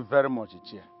 Thank you very much,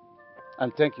 Ichie.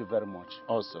 And thank you very much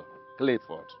also,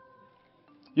 Clayford.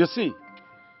 You see,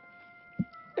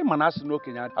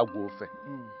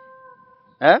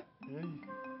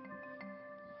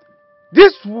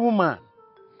 this woman,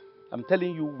 I'm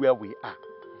telling you where we are,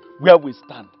 where we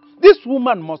stand. This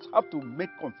woman must have to make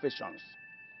confessions.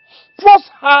 Force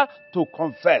her to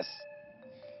confess.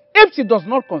 If she does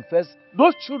not confess,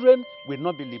 those children will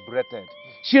not be liberated.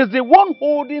 She is the one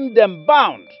holding them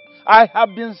bound. I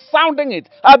have been sounding it.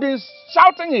 I've been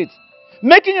shouting it.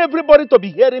 Making everybody to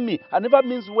be hearing me. I never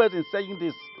mince words in saying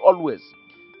this, always.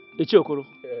 Ichiokoro.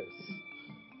 Yes.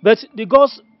 But the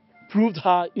gods proved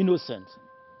her innocent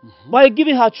by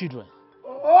giving her children.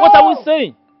 Oh. What are we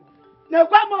saying?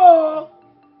 Nekwamo!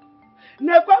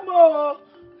 Nekwamo!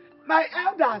 My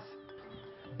elders,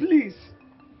 please.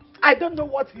 I don't know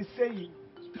what he's saying.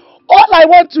 All I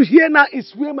want to hear now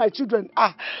is where my children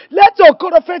are. Let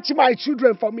Okoro fetch my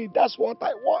children for me. That's what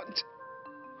I want.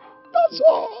 That's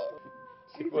all.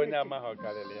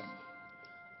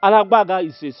 Alagbaga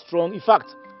is a strong, in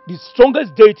fact, the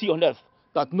strongest deity on earth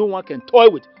that no one can toy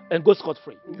with and go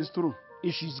scot-free. It's true.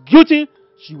 If she's guilty,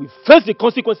 she will face the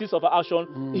consequences of her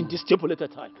action in this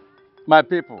stipulated time. My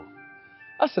people,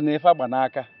 that's an Efa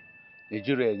Banaka,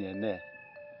 Nigeria.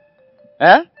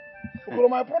 Eh? Well,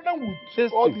 my problem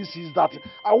with all this is that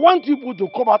I want people to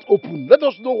come out open. Let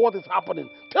us know what is happening.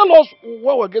 Tell us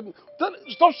where we're getting.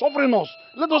 Stop suffering us.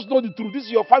 Let us know the truth. This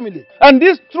is your family. And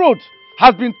this truth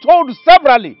has been told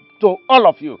severally to all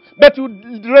of you. But you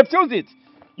refuse it.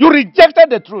 You rejected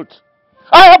the truth.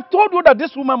 I have told you that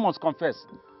this woman must confess.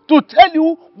 To tell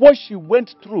you what she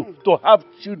went through to have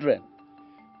children.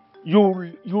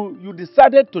 You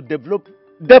decided to develop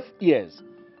deaf ears.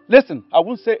 Listen, I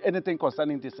won't say anything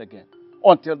concerning this again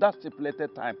until that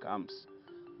stipulated time comes.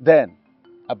 Then,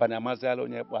 my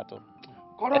son,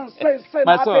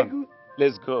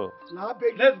 let's go.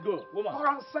 Let's go, woman.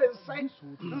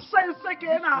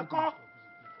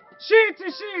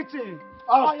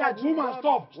 Woman,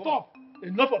 stop.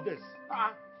 Enough of this.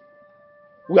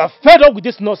 We are fed up with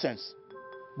this nonsense.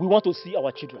 We want to see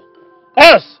our children.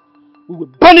 Else, we will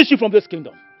banish you from this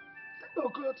kingdom. Let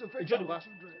us go.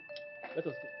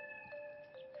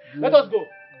 Let us go.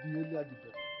 The earlier the better.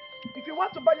 If you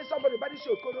want to banish somebody, banish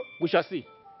Okoro. We shall see.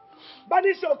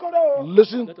 Banish Okoro.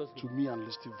 Listen to me and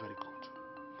listen very good.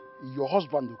 Your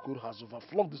husband Okoro has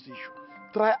overflowed this issue.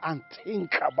 Try and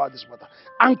think about this matter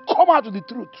and come out with the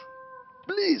truth.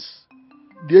 Please.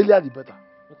 The earlier the better.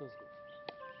 Let us go.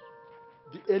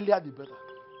 The earlier the better.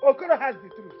 Okoro has the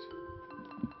truth.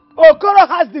 Okoro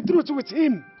has the truth with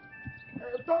him.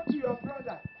 Talk to your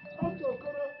brother. Talk to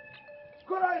Okoro.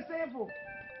 Okoro is evil.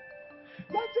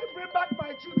 Let him bring back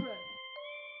my children.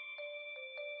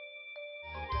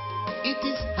 It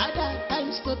is harder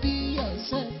times to be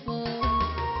yourself.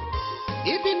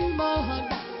 Even more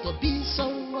harder to be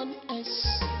someone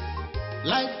else.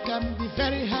 Life can be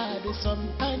very hard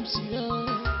sometimes, you know.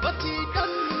 But you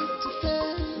don't need to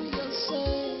fail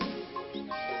yourself.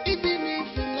 Even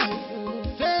if life will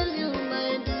fail you,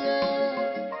 my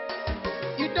dear.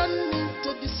 You don't need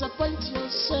to disappoint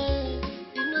yourself.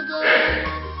 You know,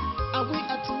 are we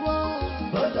at war?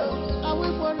 Are we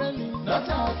quarreling? Not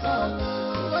at all.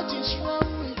 What is wrong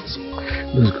with you?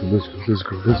 Let's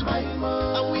go.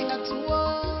 Are we at war?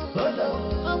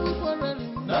 Are we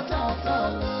quarreling? Not at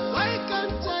all. Why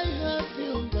can't I help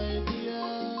you, my dear?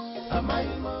 Am I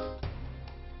more?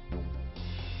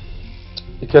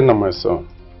 Ikenna, my son,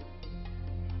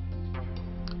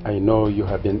 I know you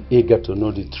have been eager to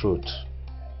know the truth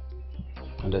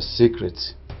and the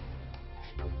secret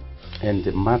in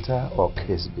the matter or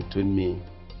case between me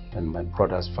and my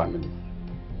brother's family.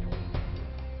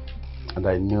 And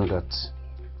I knew that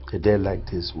a day like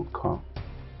this would come.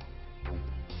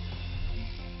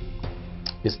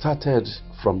 It started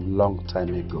from long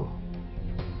time ago.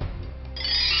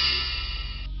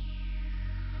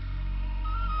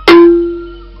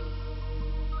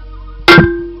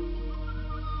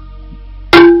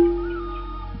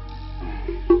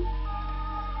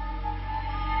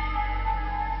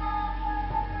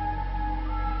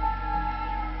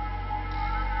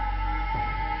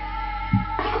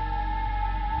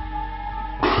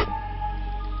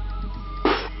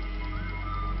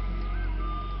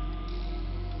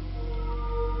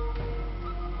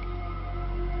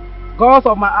 Gods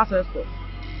of my ancestors,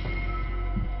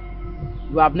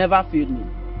 you have never failed me,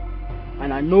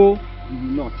 and I know you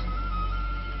will not.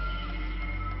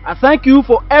 I thank you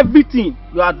for everything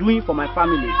you are doing for my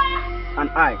family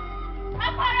and I.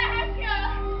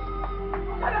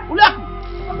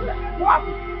 What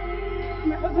happened?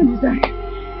 My husband is dying.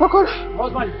 Okoro. My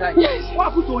husband is dying? Yes. What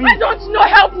happened to him? I don't know.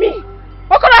 Help me.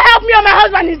 Okoro, help me, or my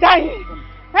husband is dying.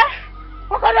 Huh?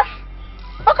 Okoro,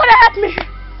 help me.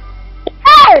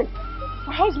 Hey!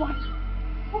 My husband.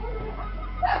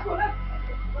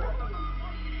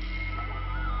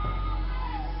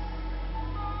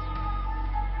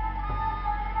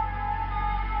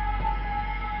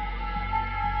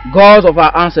 Gods of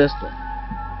our ancestors,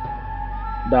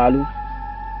 Dalu,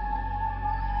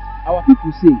 our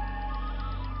people say,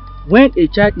 when a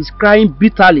child is crying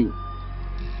bitterly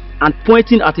and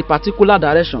pointing at a particular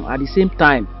direction at the same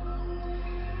time,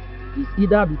 it's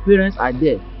either the parents are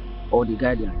there or the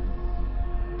guardian.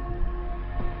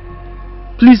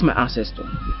 Please, my ancestor,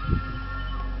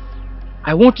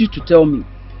 I want you to tell me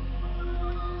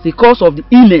the cause of the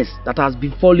illness that has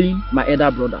been befalling my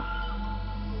elder brother.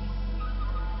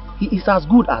 He is as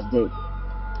good as dead.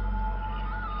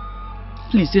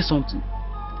 Please say something.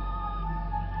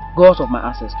 Gods of my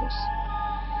ancestors.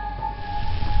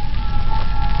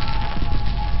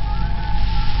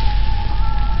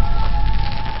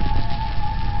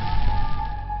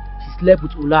 He slept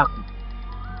with Ulaku.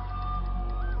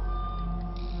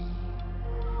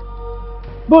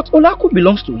 But Ulaku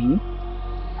belongs to him.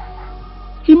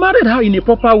 He married her in a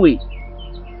proper way.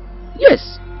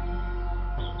 Yes.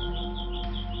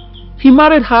 He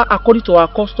married her according to our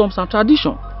customs and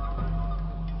tradition.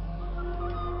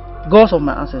 Gods of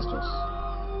my ancestors.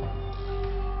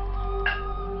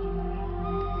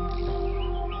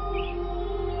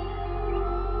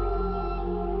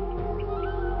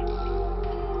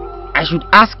 I should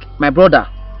ask my brother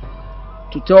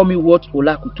to tell me what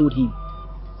Olaku told him.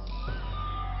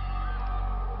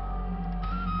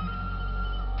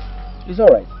 It's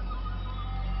alright.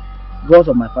 Gods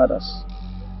of my fathers,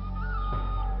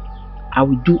 I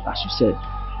will do as you said.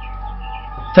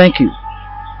 Thank you.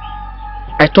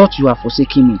 I thought you had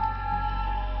forsaken me.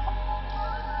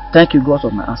 Thank you, gods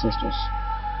of my ancestors.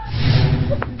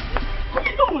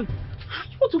 Come on.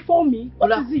 You want to fall me?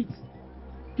 What is it?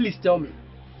 Please tell me.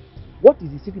 What is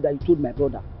the secret that you told my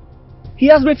brother? He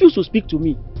has refused to speak to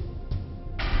me.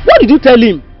 What did you tell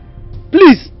him?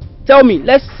 Please, tell me.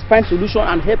 Let's find solution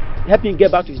and help him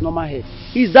get back to his normal health.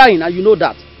 He's dying and you know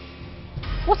that.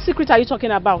 What secret are you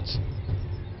talking about?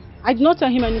 I did not tell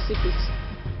him any secrets.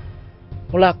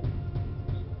 Olaku,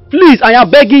 Please, I am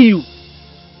begging you.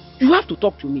 You have to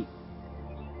talk to me.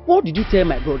 What did you tell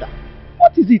my brother?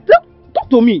 What is it? Talk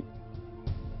to me.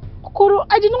 Okoro,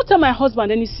 I did not tell my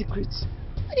husband any secrets.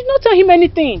 I did not tell him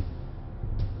anything.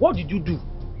 What did you do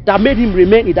that made him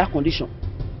remain in that condition?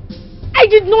 I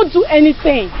did not do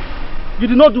anything. You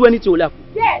did not do anything, Olaku?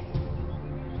 Yes.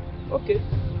 Okay.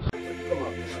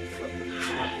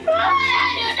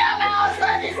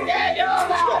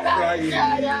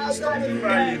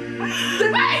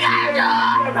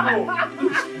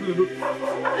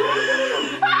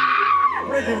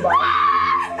 Bring him back.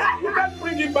 You can't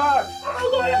bring him back.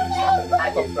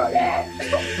 Stop crying.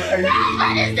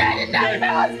 My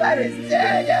husband is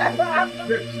dead.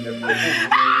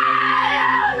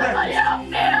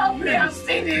 Help me, I'm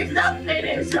finished. I'm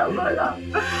finished. I'm finished. Somebody help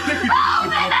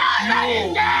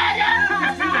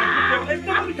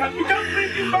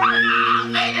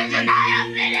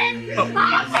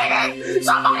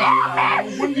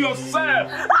me. With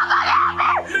yourself.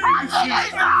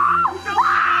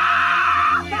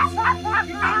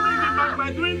 Somebody help me. By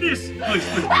doing this. Please.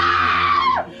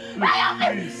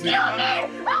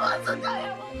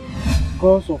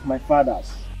 Because of my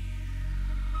fathers,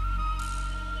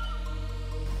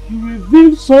 you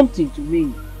revealed something to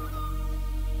me.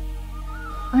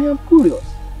 I am curious.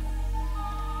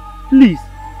 Please,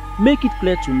 make it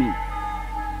clear to me.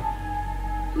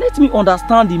 Let me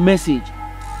understand the message.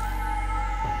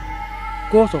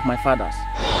 Because of my fathers.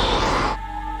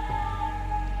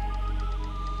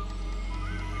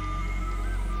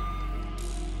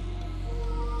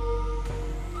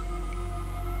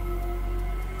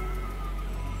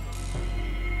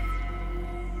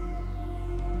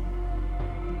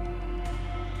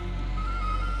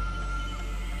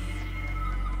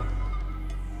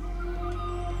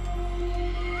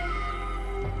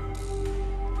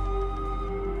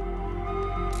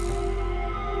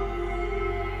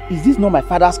 Is this not my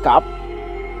father's cap?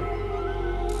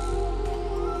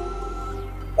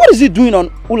 What is he doing on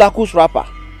Ulaku's wrapper?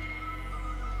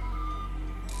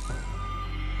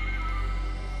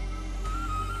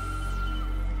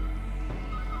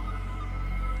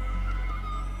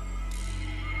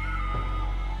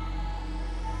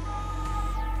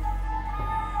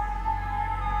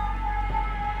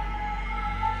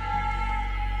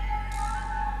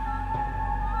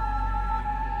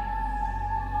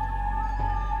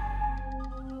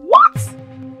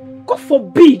 God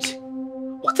forbid!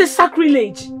 What a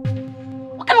sacrilege!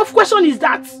 What kind of question is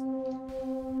that?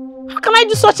 How can I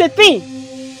do such a thing?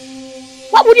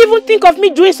 Why would you even think of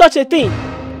me doing such a thing?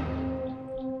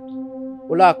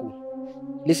 Olaku,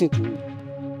 listen to me.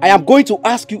 I am going to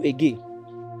ask you again.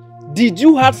 Did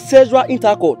you have sexual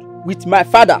intercourse with my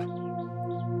father?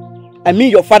 I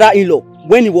mean your father-in-law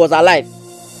when he was alive?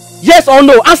 Yes or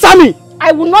no? Answer me!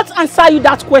 I will not answer you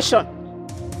that question.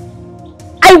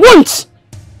 I won't!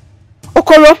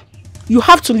 Okoro, you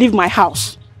have to leave my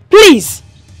house. Please!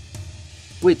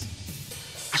 Wait,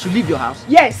 I should leave your house?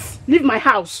 Yes, leave my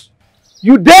house.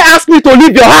 You dare ask me to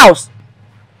leave your house?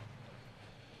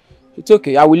 It's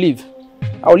okay, I will leave.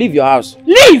 I will leave your house.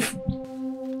 Leave!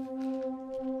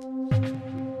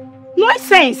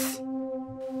 Nonsense!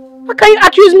 How can you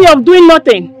accuse me of doing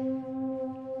nothing?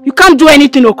 You can't do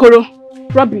anything, Okoro.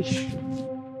 Rubbish.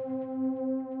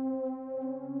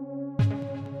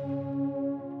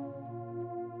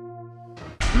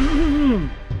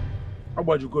 How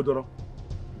about you go, Doro?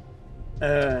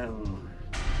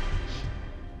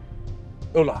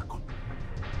 Olaku.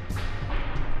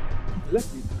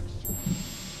 Let me ask you.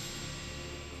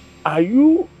 Are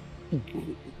you,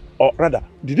 or rather,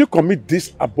 did you commit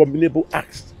this abominable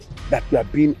acts that you are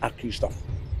being accused of?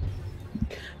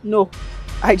 No,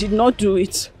 I did not do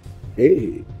it.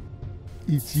 Hey,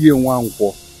 it's here one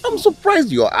for. I'm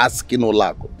surprised you're asking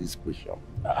Olaku this question.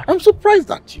 I'm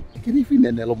surprised at you.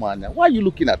 Why are you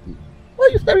looking at me? Why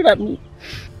are you staring at me?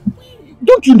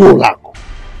 Don't you know Olaku?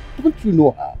 Don't you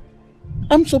know her?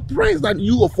 I'm surprised that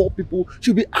you of all people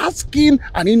should be asking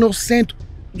an innocent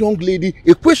young lady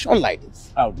a question like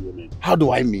this. How do you mean? How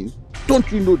do I mean?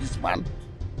 Don't you know this man?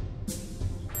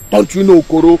 Don't you know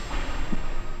Okoro?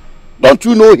 Don't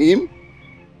you know him?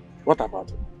 What about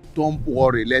him? Don't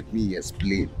worry, let me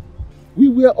explain. We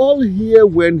were all here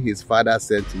when his father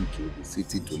sent him to the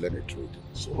city to learn a trade.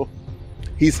 So,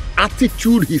 his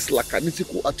attitude, his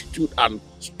lackadaisical attitude and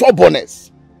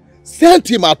stubbornness sent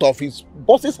him out of his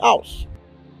boss's house.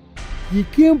 He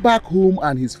came back home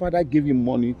and his father gave him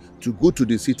money to go to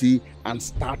the city and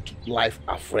start life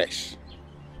afresh.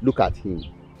 Look at him.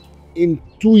 In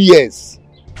 2 years,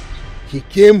 he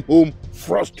came home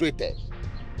frustrated.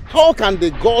 How can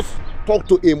the gods talk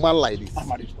to a man like this?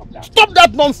 Amadi, stop that. Stop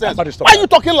that nonsense! Amadi, stop Why that. are you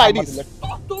talking like Amadi, this?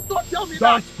 Don't tell me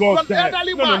don't that. go You're there. an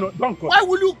elderly No, man. no, don't go. Why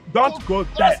will you go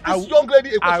there? ask this young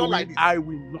lady a question will, like this? I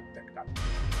will not take that.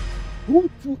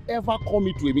 Don't you ever call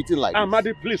me to a meeting like this?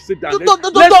 Amadi, please sit down. Don't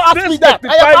ask me that.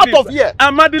 I am out of here.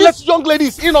 Amadi, this young lady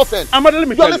is innocent. Amadi, let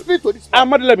me you are tell listening to this man.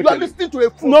 Amadi, let me you are tell you. listening to a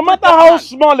fool. No matter how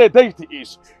small a deity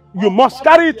is, you must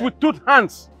carry it with 2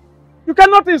 hands. You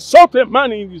cannot insult a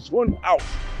man in his own house.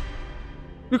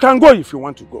 You can go if you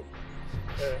want to go.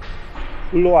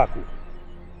 Uloaku,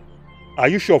 are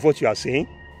you sure of what you are saying?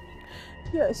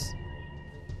 Yes.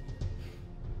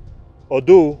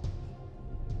 Although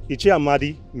Ichi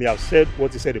Amadi may have said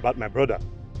what he said about my brother,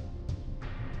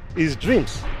 his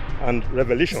dreams and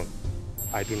revelation,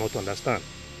 I do not understand.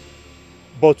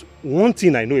 But one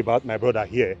thing I know about my brother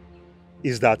here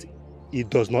is that he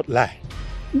does not lie.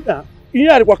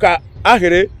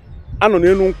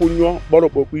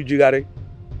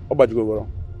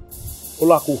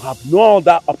 Olaku have no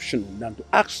other option than to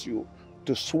ask you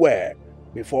to swear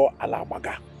before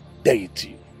Alabaga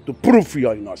deity to prove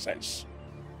your innocence.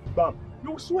 Bam,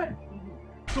 you swear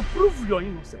to prove your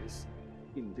innocence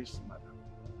in this matter.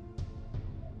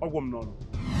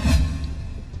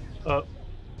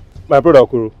 My brother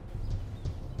Okoro,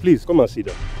 please come and sit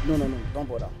down. No, don't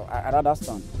bother. I'd rather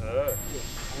stand.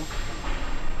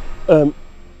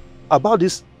 About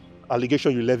this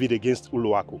allegation you levied against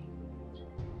Uloaku,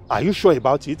 are you sure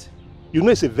about it? You know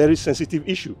it's a very sensitive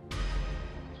issue.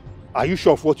 Are you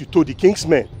sure of what you told the king's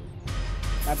men?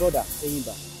 My brother,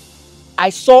 Eyimba, I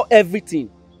saw everything.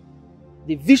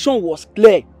 The vision was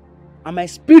clear, and my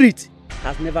spirit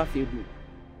has never failed me.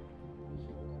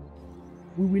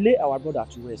 We will lay our brother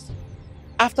to rest,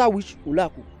 after which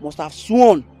Uloaku must have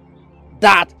sworn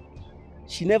that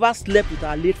she never slept with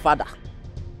her late father.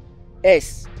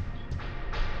 Yes,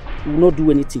 we will not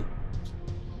do anything.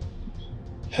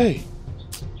 Hey,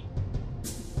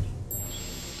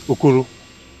 Okoro,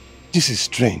 this is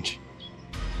strange.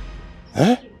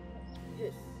 Huh?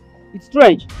 Yes, it's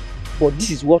strange, but this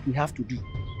is what we have to do.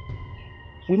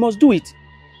 We must do it.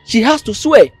 She has to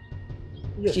swear.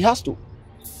 Yes. She has to.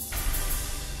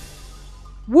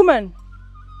 Woman,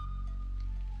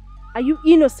 are you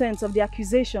innocent of the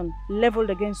accusation leveled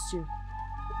against you?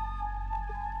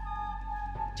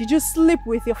 Did you sleep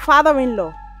with your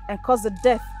father-in-law and cause the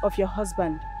death of your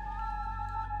husband?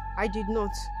 I did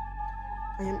not.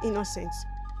 I am innocent,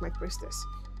 my priestess.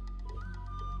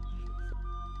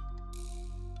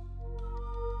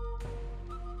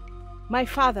 My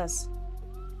fathers,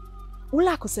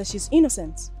 Uloaku says she's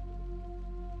innocent.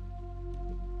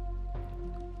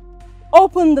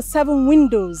 Open the 7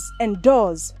 windows and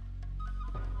doors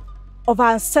of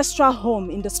our ancestral home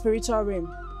in the spiritual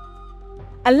realm,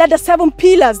 and let the 7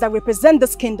 pillars that represent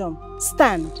this kingdom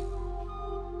stand.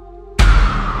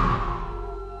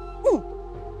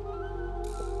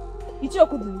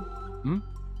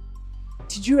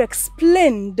 Did you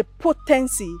explain the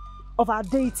potency of our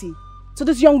deity to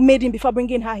this young maiden before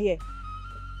bringing her here?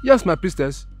 Yes, my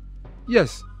priestess.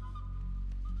 Yes.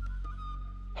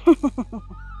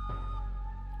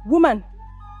 Woman,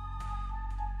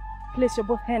 place your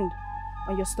both hand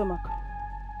on your stomach.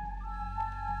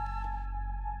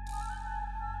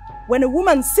 When a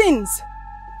woman sins,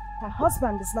 her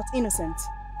husband is not innocent.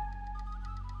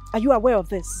 Are you aware of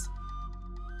this?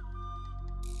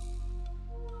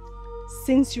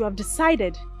 Since you have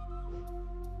decided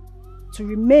to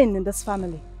remain in this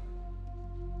family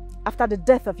after the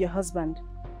death of your husband,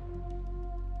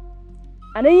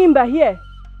 and Eyimba here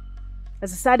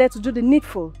has decided to do the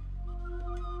needful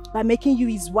by making you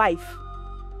his wife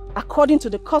according to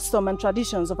the custom and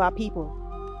traditions of our people,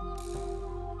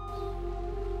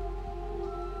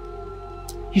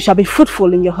 you shall be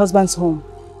fruitful in your husband's home.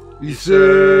 Yes,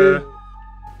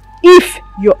 if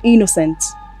you're innocent.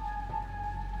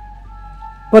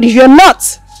 But if you're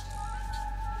not,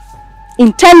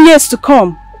 in 10 years to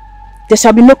come, there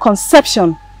shall be no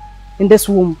conception in this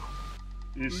womb.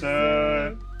 Yes,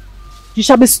 you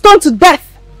shall be stoned to death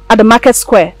at the market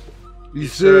square.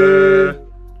 Yes, and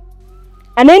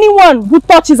anyone who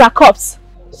touches a corpse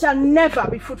shall never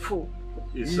be fruitful.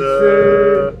 Yes,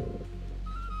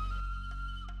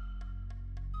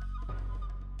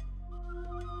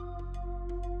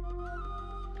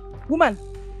 Woman,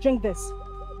 drink this.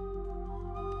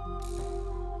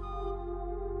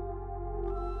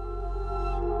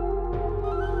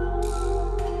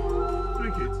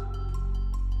 Drink it.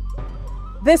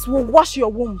 This will wash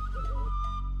your womb.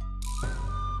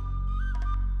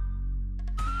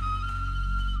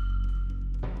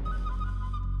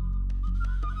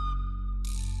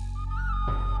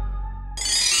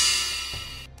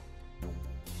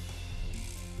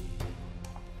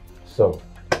 So,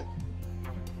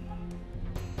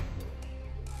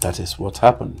 That is what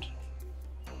happened.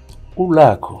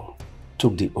 Ulako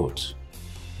took the oath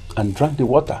and drank the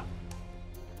water,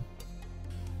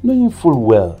 knowing full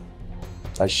well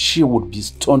that she would be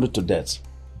stoned to death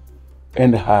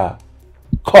and her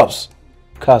corpse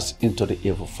cast into the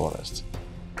evil forest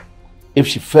if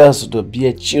she fails to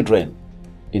bear children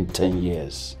in 10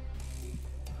 years.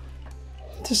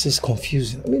 This is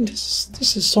confusing. I mean, this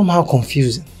is somehow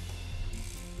confusing.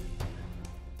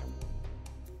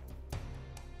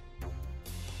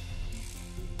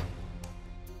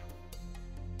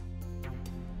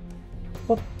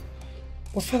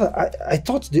 But Father, I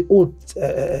thought the oath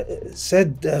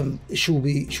said she will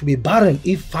be barren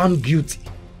if found guilty.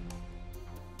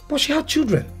 But she had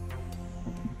children.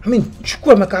 I mean,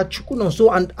 Chukwemeka,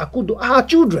 Chukunonso, and Akudo are her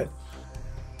children.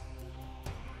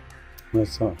 My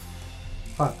son.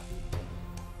 Father.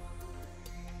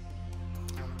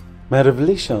 My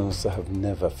revelations have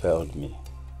never failed me.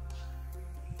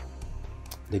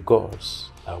 The gods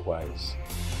are wise.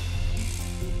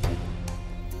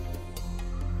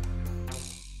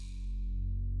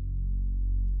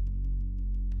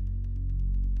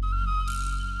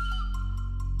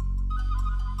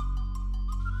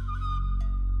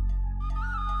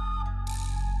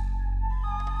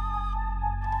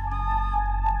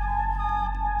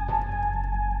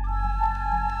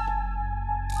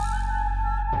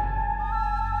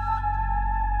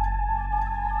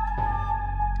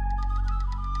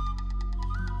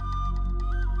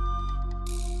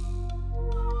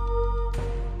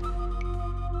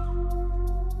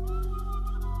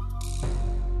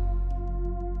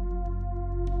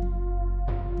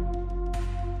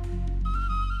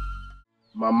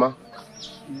 Mama.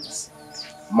 Yes.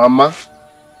 Mama,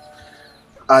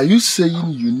 are you saying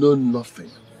you know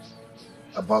nothing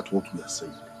about what we are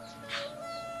saying?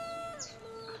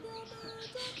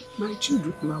 My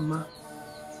children, Mama.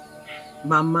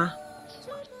 Mama.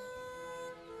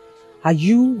 Are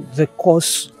you the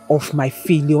cause of my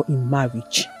failure in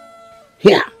marriage?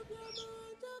 Here.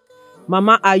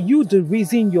 Mama, are you the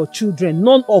reason your children,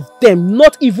 none of them,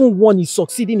 not even one, is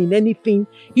succeeding in anything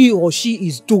he or she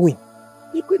is doing?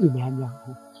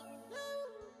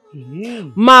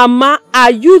 Mama,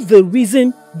 are you the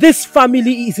reason this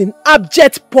family is in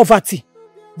abject poverty?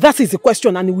 That is the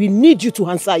question, and we need you to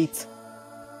answer it.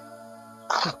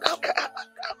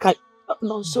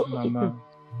 No, so Mama,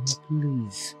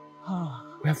 please.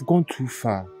 We have gone too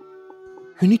far.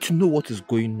 We need to know what is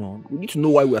going on. We need to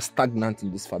know why we are stagnant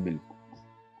in this family.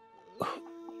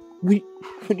 We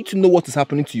need to know what is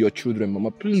happening to your children,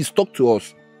 Mama. Please, talk to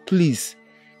us. Please.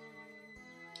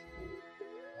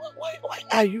 Why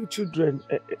are you children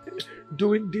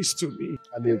doing this to me?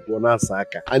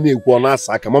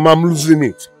 Mama, I'm losing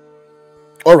it.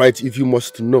 Alright, if you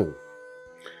must know.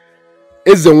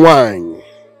 Ezewine,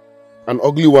 an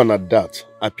ugly one at that,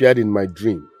 appeared in my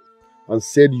dream and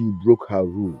said you broke her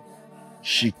rule.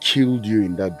 She killed you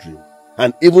in that dream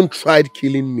and even tried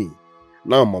killing me.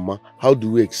 Now, Mama, how do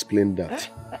we explain that?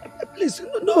 Please,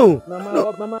 no.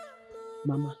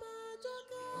 Mama,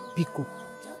 Pico.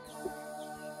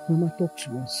 Mama, talk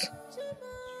to us.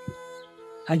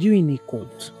 Are you in a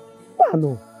cult?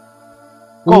 No.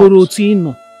 Cult?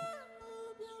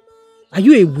 Are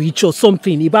you a witch or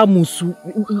something?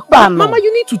 Mama,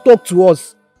 you need to talk to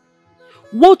us.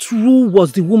 What rule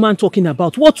was the woman talking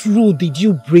about? What rule did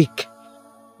you break?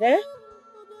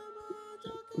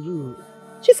 Rule?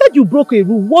 She said you broke a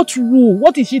rule. What rule?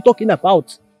 What is she talking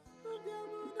about?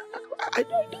 I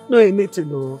don't know anything.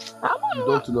 No. You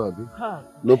don't know, Abi?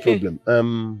 No problem.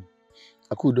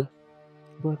 Akudo.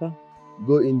 Brother.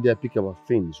 Go in there, pick our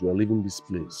things. We are leaving this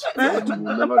place.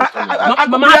 Mama,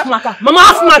 ask Maka.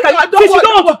 Please, you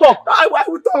don't want to talk. I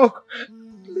will talk.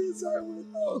 Please, I will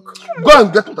talk. Go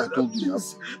and get what I told you.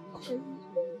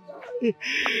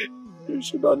 You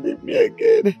should not leave me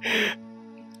again.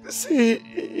 See,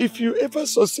 if you ever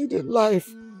succeed in life,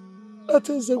 that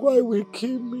is why will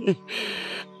kill me.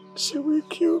 She will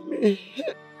kill me.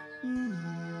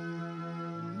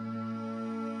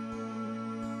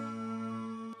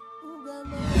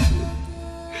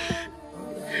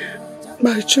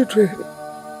 My children,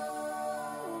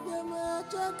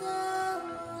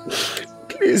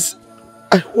 please,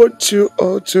 I want you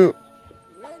all to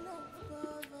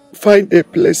find a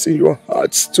place in your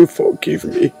hearts to forgive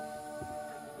me.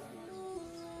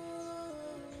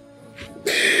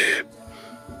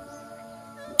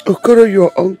 Okoro,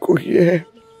 your uncle here,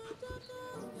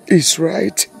 is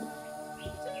right.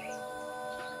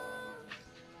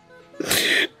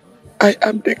 I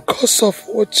am the cause of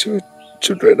what you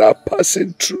children are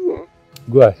passing through.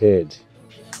 Go ahead,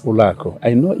 Ulako.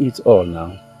 I know it all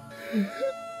now.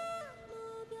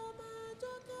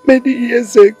 Many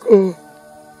years ago,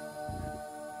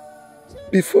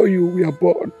 before you were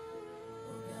born,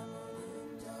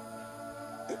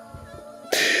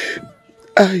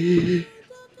 I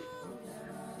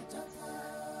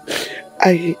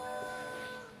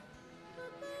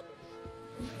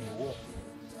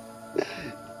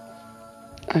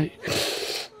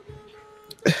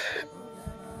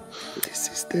this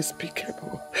is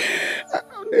despicable.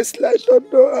 Honestly, I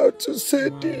don't know how to say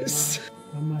this.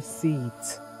 Mama, say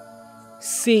it.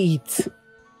 Say it.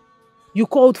 You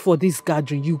called for this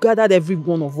gathering. You gathered every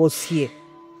one of us here,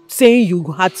 saying you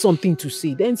had something to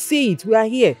say. Then say it. We are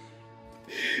here.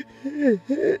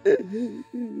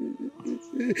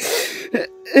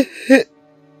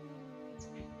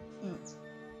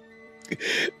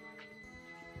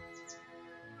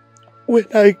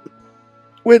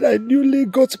 When I newly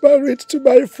got married to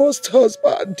my first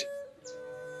husband,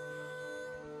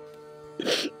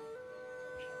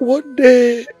 one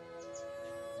day,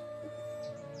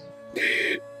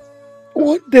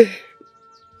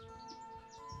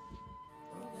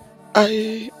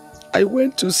 I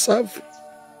went to serve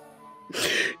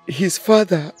his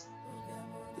father.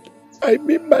 I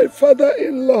mean my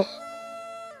father-in-law,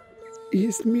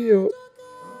 his meal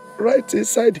right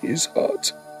inside his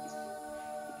hut.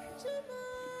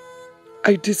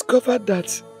 I discovered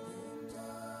that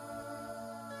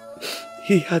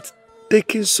he had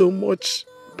taken so much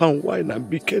palm wine and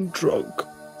became drunk.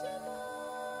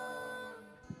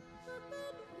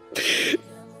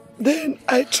 Then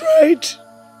I tried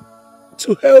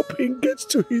to help him get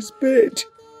to his bed.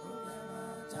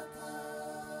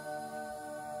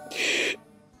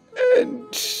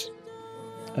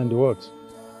 And what?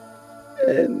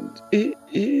 And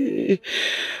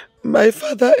my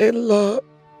father-in-law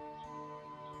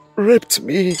raped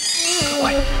me.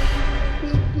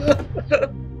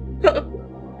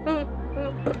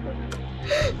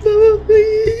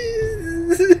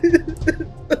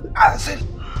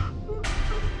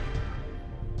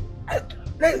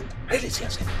 Release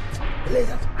yourself. Release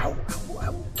yourself. I will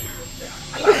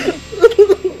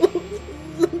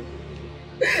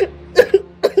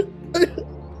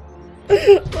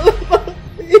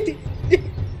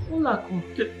Olako,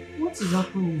 what is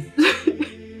happening?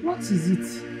 What is it?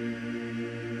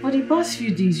 For the past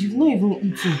few days, you've not even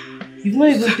eaten. You've not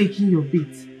even taken your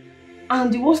bait.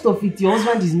 And the worst of it, your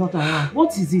husband is not around.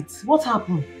 What is it? What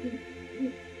happened?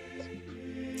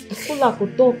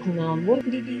 Olako, talk now. What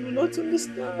did you not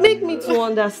understand? Make me to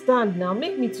understand now.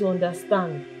 Make me to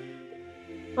understand.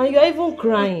 And you're even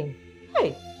crying.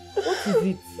 Hey, what is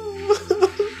it?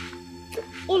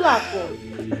 Olako.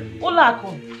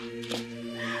 Olako.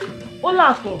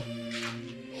 Olako.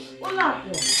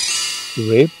 Olako.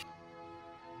 Rape?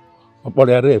 About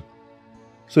a rape?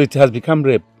 So it has become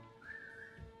rape?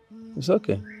 It's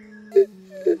okay.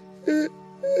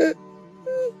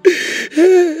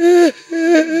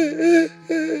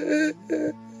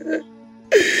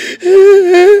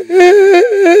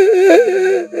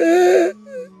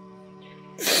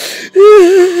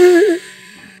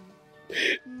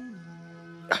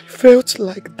 I felt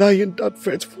like dying that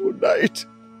fateful night.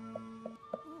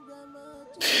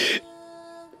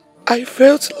 I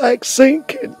felt like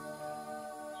sinking.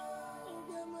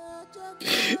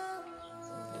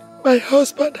 My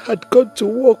husband had gone to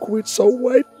work with some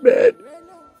white men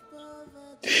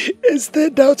and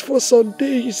stayed out for some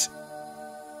days.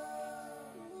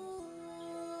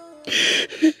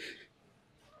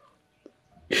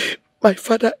 My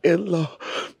father-in-law,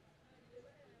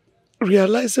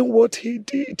 realizing what he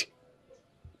did,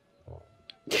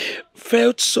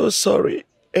 felt so sorry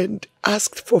and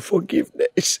asked for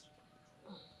forgiveness.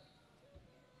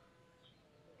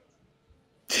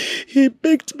 He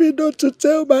begged me not to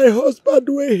tell my husband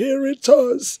when he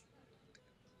returns.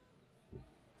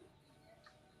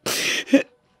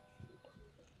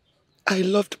 I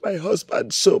loved my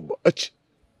husband so much.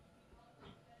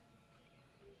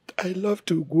 I loved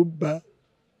Ugumba.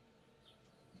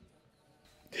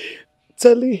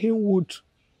 Telling him would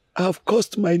have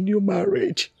cost my new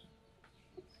marriage.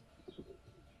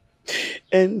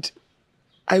 And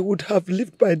I would have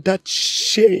lived by that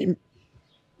shame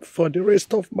for the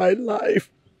rest of my life.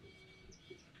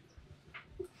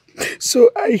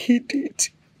 So I hid it.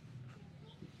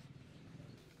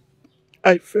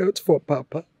 I felt for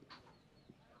Papa.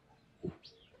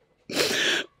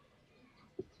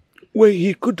 When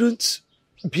he couldn't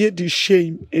bear the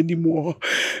shame anymore,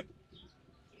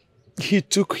 he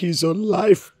took his own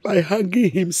life by hanging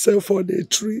himself on a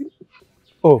tree.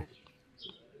 Oh.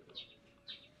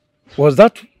 Was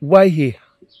that why he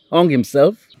hung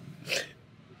himself?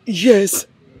 Yes.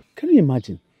 Can you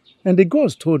imagine? And the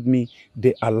gods told me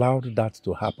they allowed that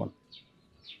to happen.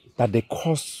 That they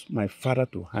caused my father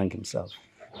to hang himself.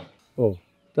 Oh,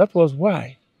 that was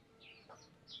why.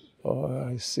 Oh,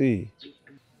 I see.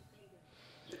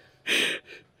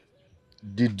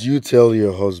 Did you tell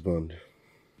your husband?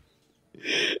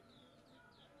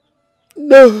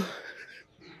 No.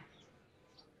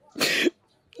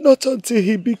 Not until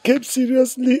he became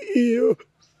seriously ill.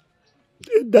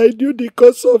 And I knew the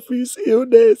cause of his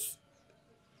illness.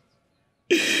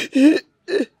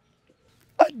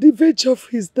 At the verge of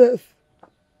his death,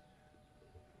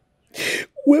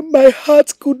 when my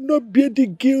heart could not bear the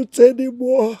guilt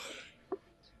anymore,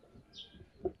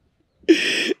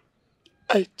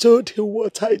 I told him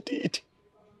what I did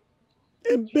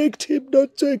and begged him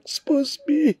not to expose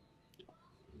me.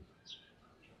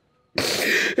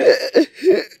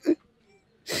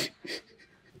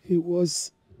 He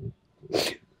was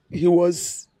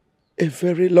a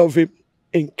very loving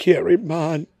and caring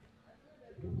man.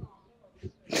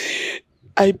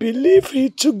 I believe he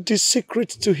took the secret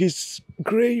to his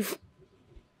grave.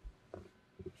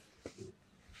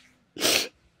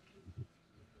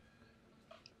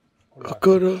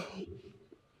 Okoro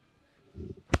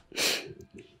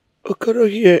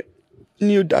here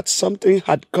knew that something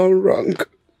had gone wrong.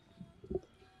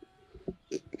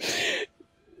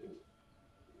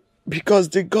 Because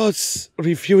the gods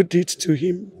revealed it to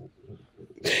him.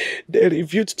 They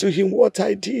revealed to him what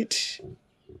I did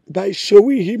by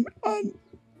showing him an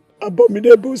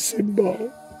abominable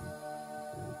symbol.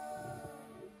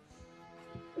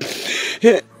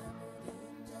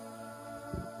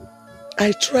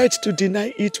 I tried to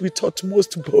deny it with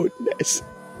utmost boldness.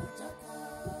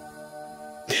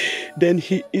 Then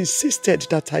he insisted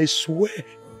that I swear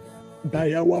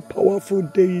by our powerful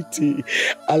deity,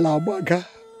 Alabaga,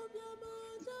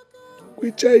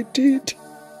 which I did,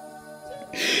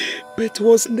 but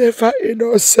was never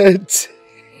innocent.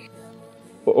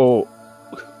 Oh,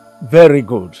 very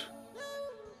good.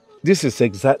 This is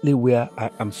exactly where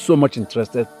I am so much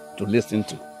interested to listen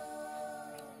to.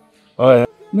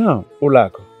 Now,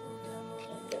 Olako,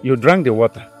 you drank the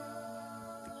water,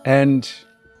 and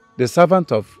the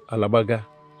servant of Alabaga,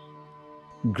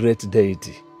 great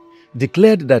deity,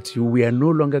 declared that you were no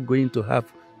longer going to have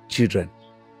children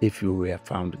if you were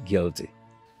found guilty.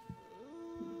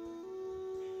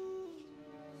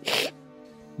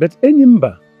 But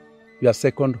Enyimba, your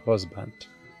second husband,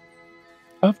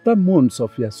 after months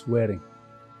of your swearing,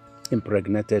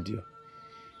 impregnated you,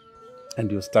 and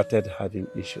you started having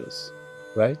issues,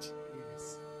 right?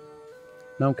 Yes.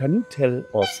 Now, can you tell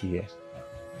us here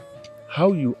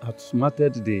how you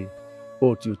outsmarted the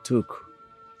oath you took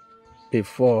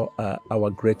before our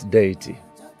great deity,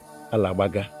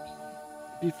 Alabaga?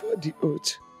 Before the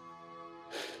oath,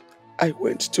 I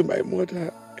went to my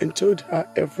mother and told her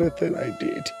everything I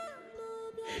did.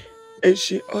 And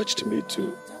she urged me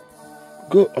to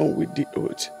go on with the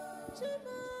oath.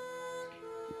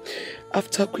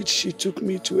 After which she took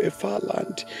me to a far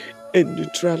land and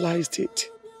neutralized it.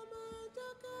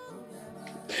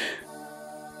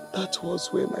 That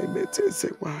was when I met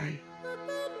Ezewai.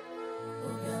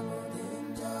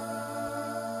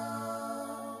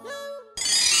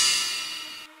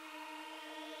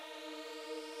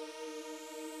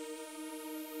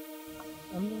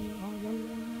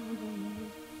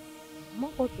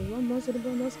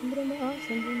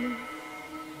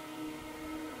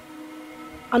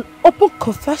 An open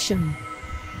confession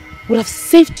would have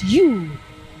saved you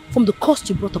from the cost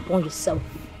you brought upon yourself.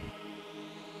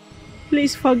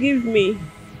 Please forgive me.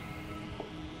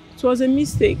 It was a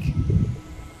mistake.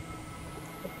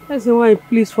 That's why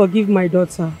please forgive my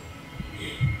daughter.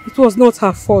 It was not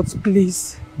her fault,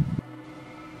 please.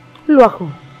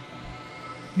 Luako,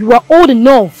 you are old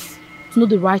enough to know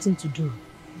the right thing to do.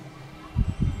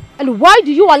 And why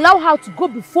do you allow her to go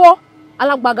before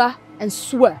Alagbaga and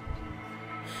swear?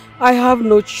 I have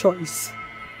no choice.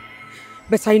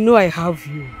 But I know I have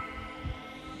you.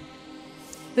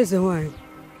 That's why.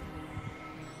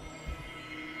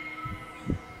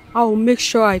 I will make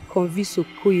sure I convince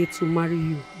Okoye to marry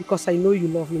you because I know you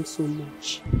love him so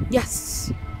much.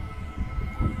 Yes.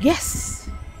 Yes.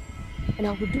 And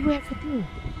I will do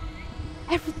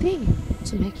everything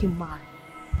to make him mine.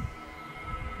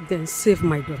 Then save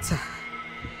my daughter.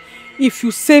 If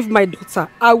you save my daughter,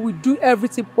 I will do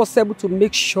everything possible to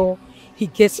make sure he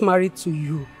gets married to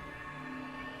you.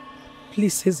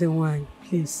 Please, Ezenwai,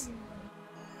 please.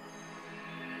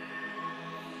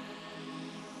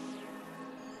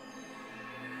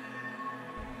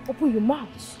 Open your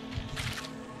mouth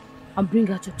and bring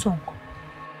out your tongue.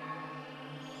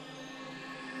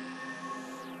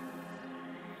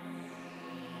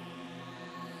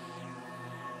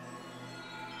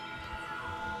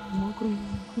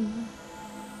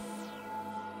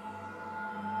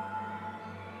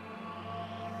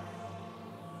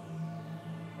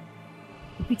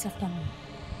 Repeat after me.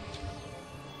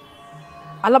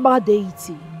 Alaba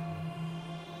deity.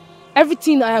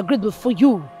 Everything I agreed before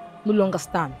you no longer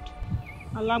stand.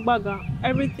 Alagbaga,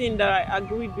 everything that I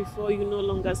agreed before you no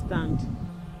longer stand.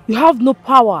 You have no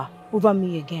power over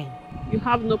me again. You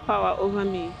have no power over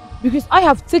me. Because I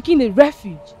have taken a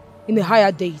refuge in a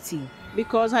higher deity.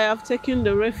 Because I have taken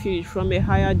the refuge from a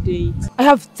higher deity. I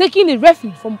have taken a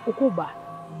refuge from Okoba,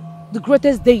 the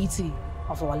greatest deity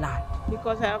of our land.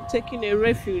 Because I have taken a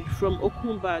refuge from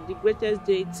Okumba, the greatest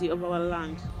deity of our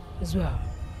land. As well.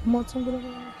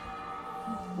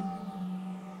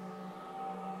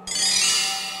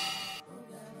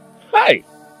 Hi.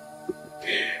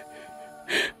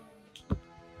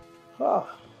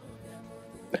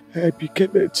 I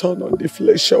became a thorn on the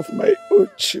flesh of my own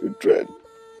children.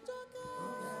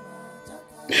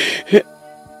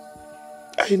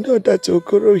 I know that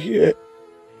Okoro here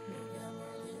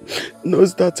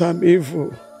knows that I'm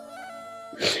evil.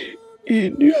 He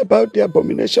knew about the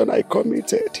abomination I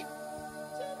committed.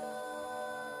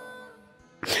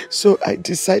 So I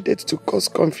decided to cause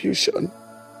confusion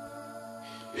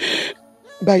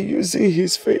by using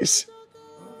his face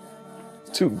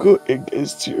to go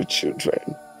against your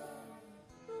children.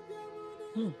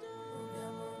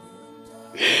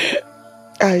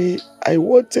 I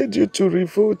wanted you to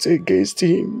revolt against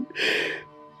him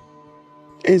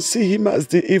and see him as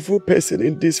the evil person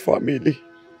in this family.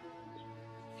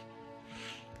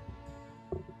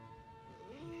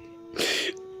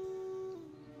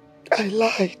 I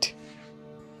lied.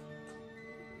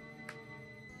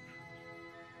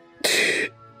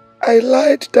 I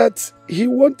lied that he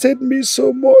wanted me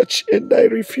so much and I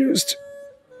refused.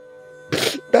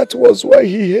 That was why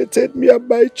he hated me and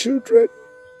my children.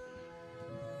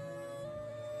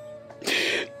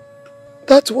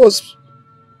 That was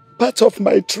part of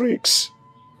my tricks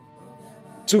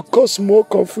to cause more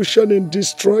confusion and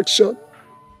distraction.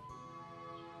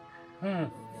 My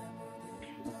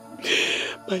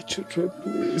children,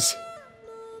 please.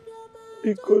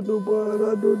 I'm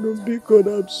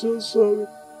so sorry.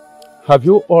 Have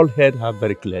you all heard her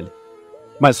very clearly?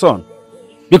 My son,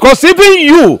 because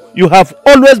even you have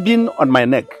always been on my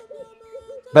neck.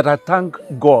 But I thank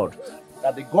God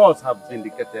that the gods have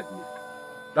vindicated me.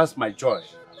 That's my joy.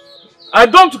 I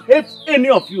don't hate any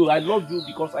of you. I love you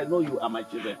because I know you are my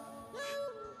children.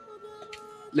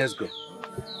 Let's go.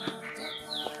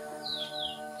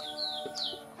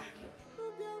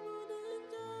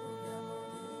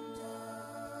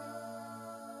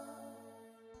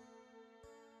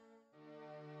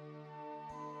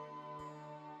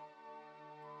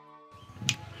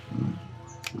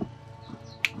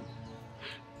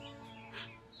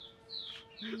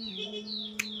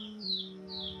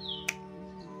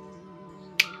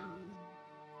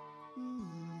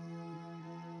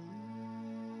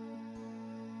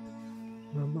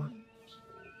 Mama,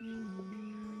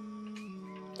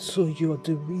 so you're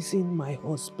the reason my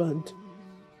husband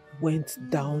went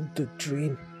down the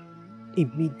drain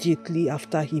immediately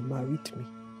after he married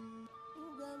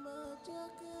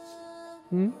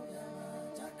me?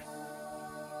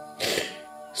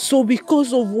 So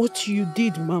because of what you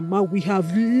did, Mama, we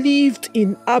have lived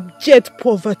in abject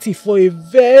poverty for a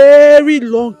very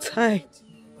long time.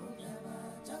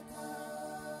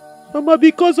 Mama,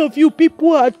 because of you,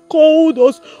 people had called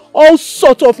us all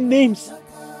sorts of names.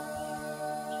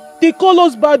 They call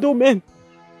us bad omen.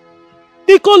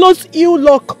 They call us ill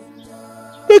luck.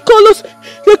 They call us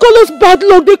bad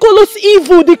luck. They call us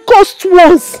evil, the cursed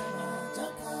ones.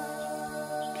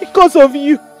 Because of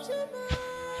you.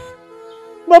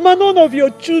 Mama, none of your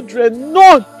children,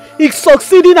 none, is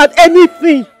succeeding at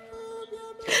anything.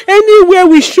 Anywhere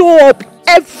we show up,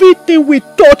 everything we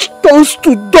touch turns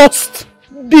to dust.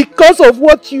 Because of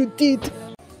what you did.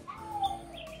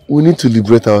 We need to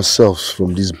liberate ourselves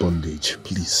from this bondage,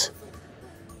 please.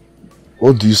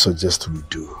 What do you suggest we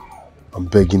do? I'm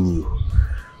begging you.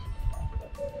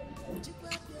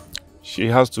 She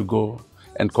has to go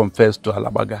and confess to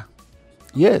Alabaga.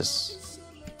 Yes.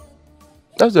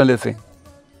 That's the only thing.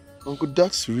 Uncle,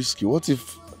 that's risky. What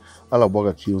if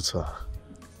Alabaga kills her?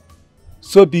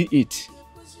 So be it.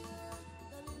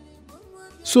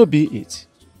 So be it.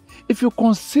 If you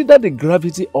consider the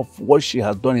gravity of what she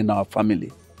has done in our family,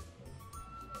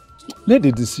 let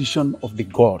the decision of the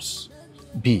gods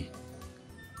be.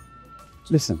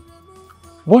 Listen,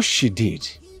 what she did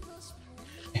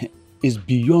is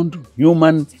beyond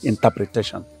human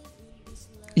interpretation.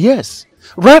 Yes,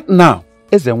 right now,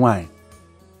 Ezenwai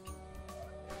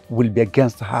will be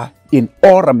against her in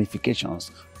all ramifications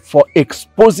for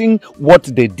exposing what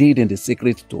they did in the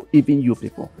secret to even you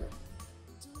people.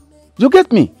 You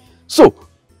get me? So,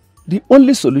 The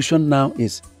only solution now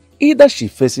is either she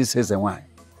faces Hezewine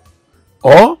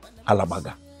or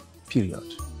Alabaga. Period.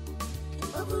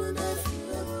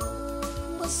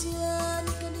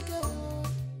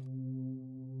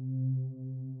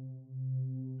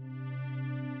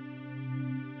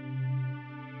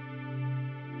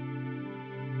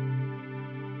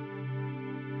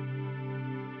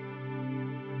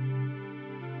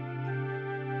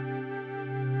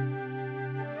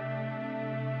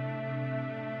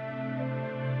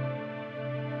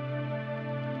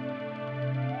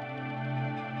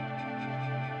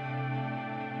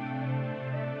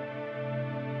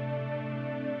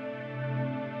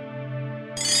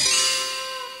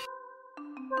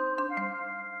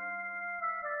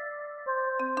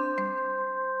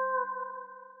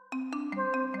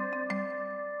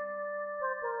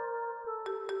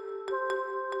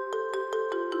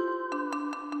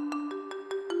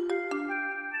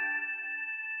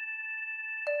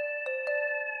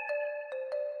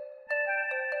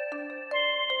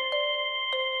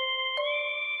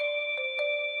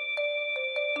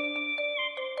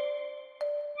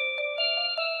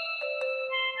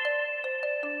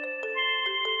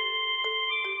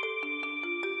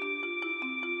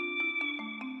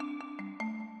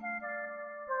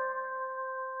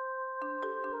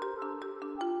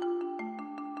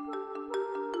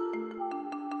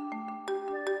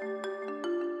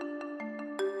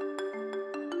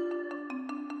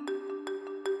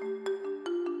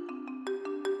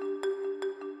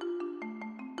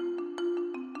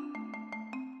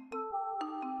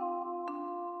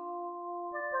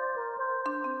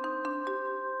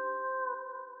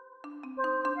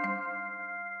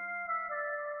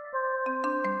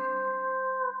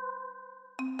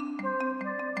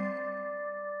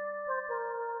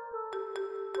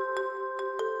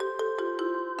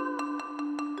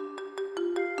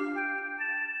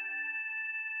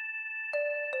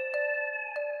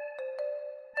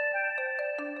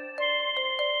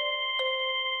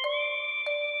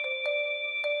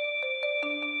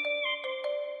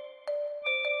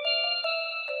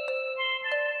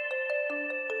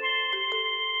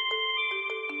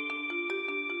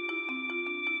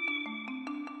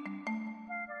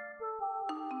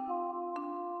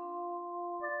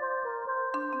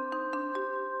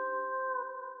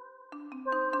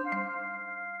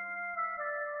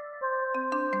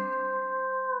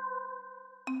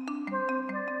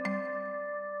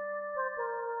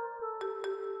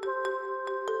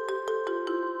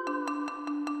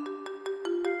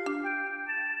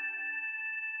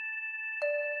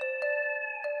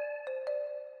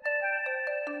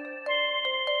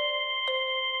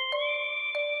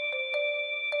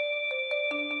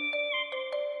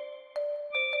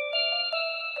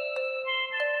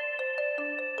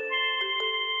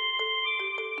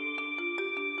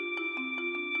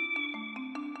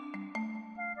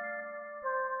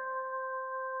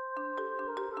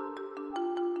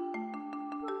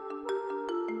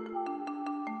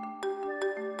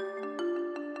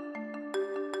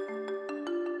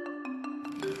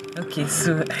 Okay,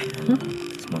 so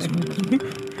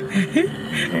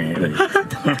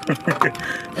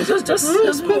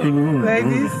just move. Like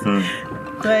this.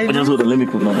 Like just hold on, let me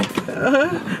put my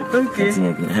okay.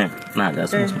 Nah,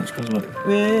 that's much.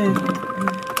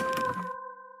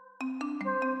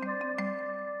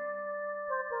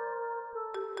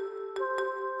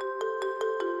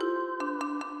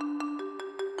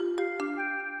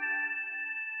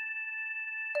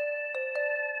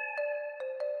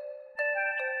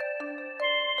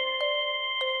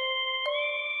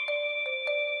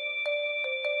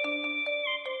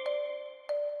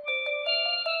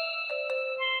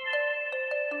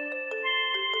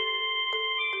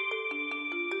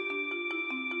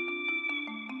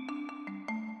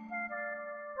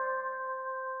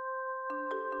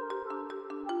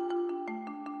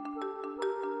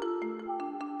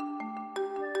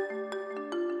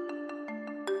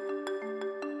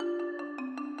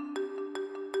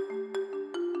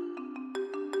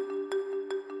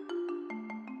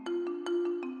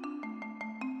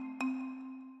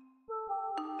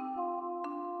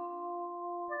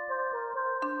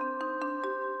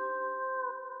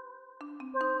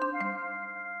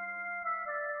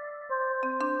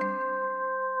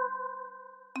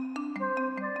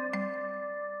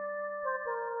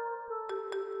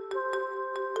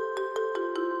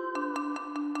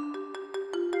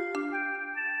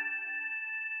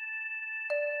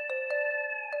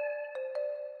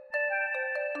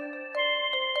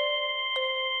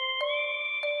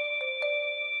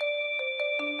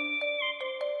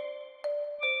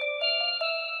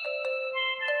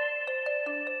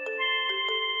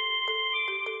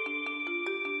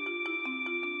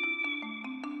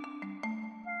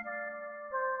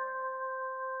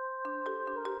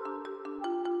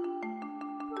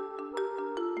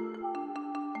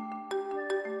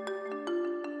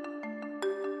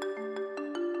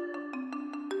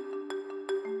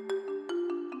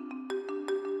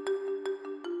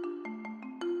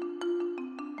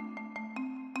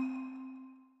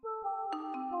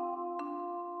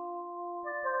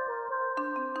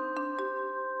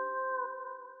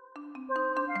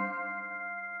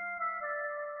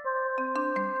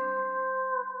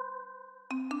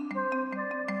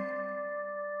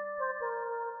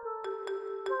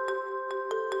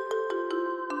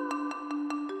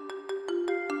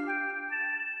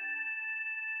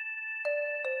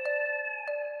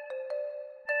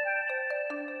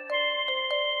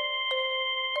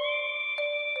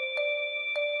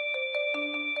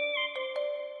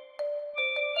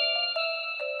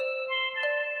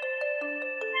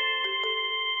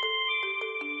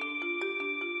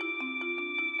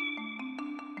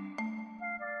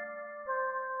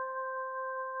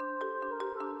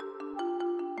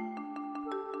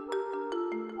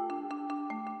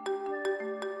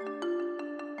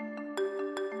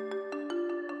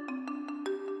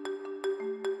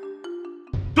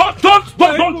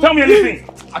 Don't tell me anything.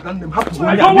 I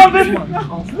don't want this.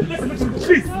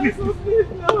 Please.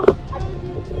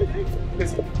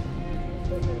 Listen.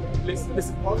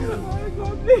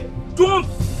 Don't.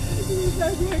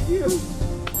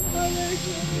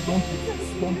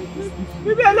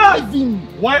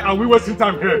 Why are we wasting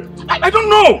time here? I don't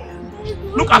know.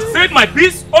 Look, I've said my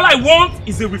piece. All I want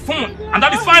is a refund, and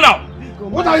that is final.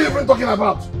 What are you even talking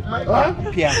about? Huh?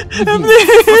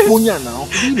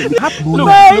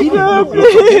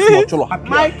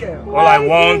 All I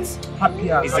want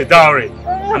is a dowry,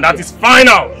 and that is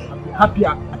final. Stop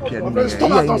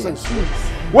that nonsense.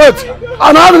 Wait,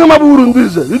 I'm having a mabu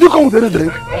this. Did you come with anything?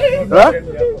 Huh?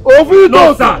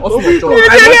 No, sir.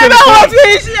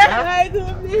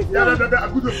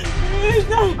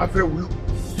 I feel will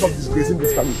stop disgracing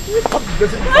this family.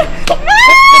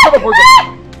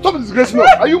 Stop disgracing us.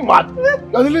 Are you mad?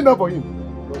 You're kneeling down for him.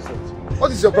 Nonsense.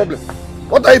 What is your problem?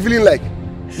 What are you feeling like?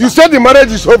 You said the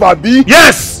marriage is over, B?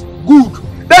 Yes! Good.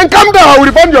 Then come down. I will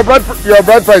refund your bride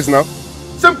price now.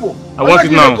 Simple. I want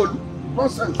it now.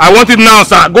 Nonsense. I want it now,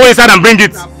 sir. Go inside and bring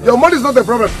it. Your money is not the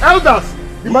problem. Elders,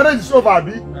 the marriage is over,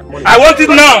 B. I want it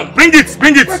now. Bring it.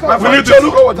 Bring it. We need it.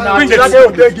 Bring it.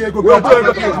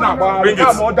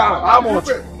 Come on down.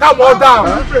 Come on down.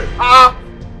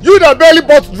 You that barely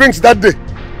bought drinks that day.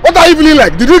 What are you feeling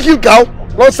like? Did you kill cow?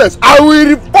 Nonsense. I will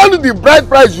refund the bride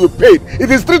price you paid.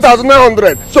 It is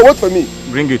 3,900. So wait for me.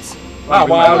 Bring it. How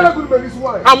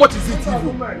much is it?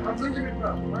 I'm drinking it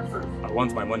now. I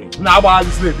want my money. Nah,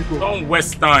 don't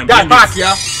waste time. Get back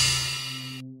here.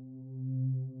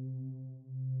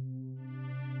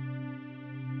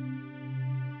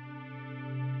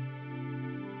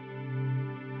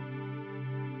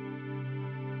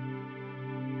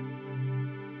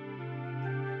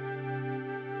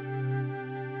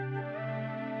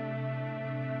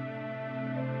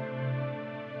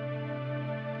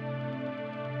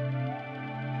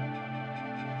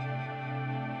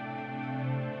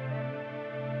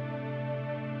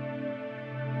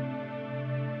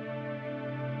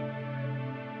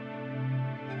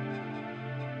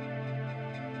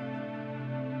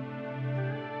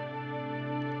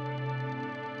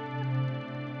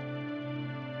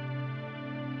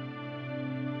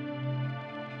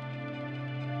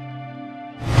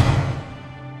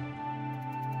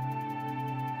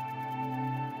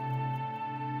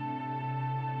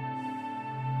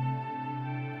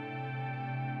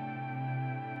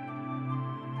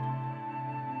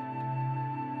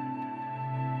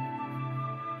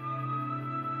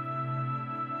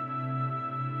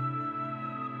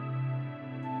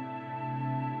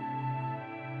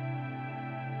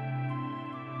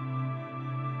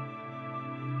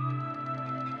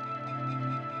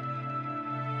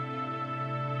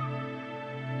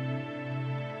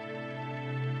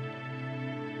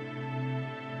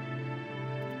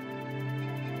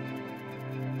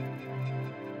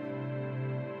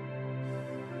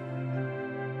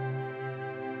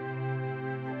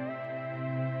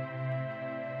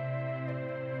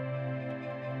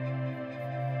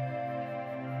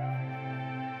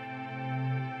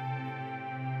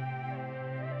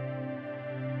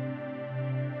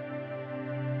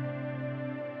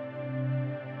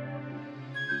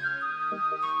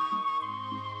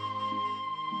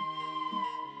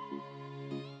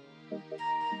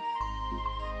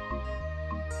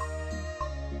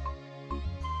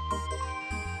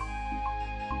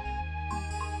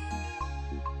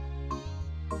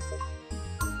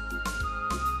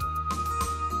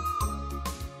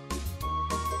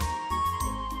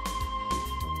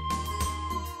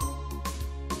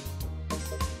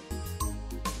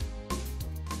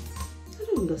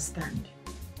 Understand?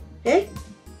 Eh?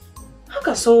 How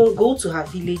can someone go to her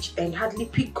village and hardly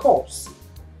pick calls?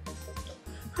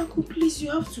 Uncle, please,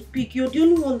 you have to pick. You're the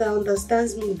only one that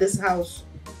understands me in this house.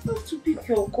 You have to pick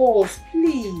your calls,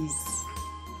 please.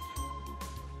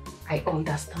 I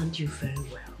understand you very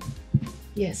well.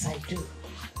 Yes, I do.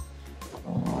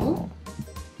 Oh.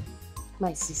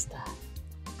 My sister,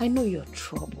 I know you're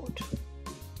troubled,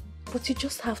 but you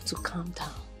just have to calm down.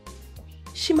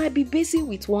 She might be busy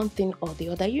with one thing or the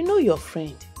other. You know your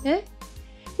friend, eh?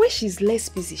 When she's less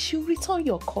busy, she'll return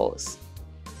your calls.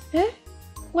 Eh?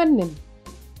 One name,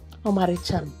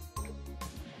 Omari-chan,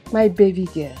 my baby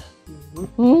girl.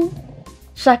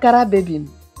 Shakara baby.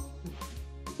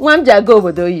 One jago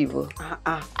obodo oyibo.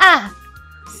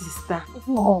 Sister.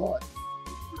 What?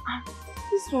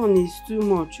 This one is too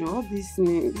much. All this. Do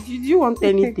you want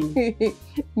anything?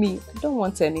 Me, I don't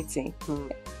want anything.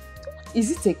 Is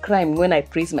it a crime when I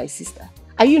praise my sister?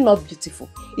 Are you not beautiful?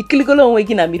 Ikiligolo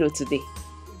onwegi na mirror today.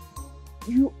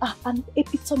 You are an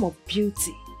epitome of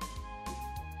beauty.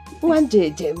 One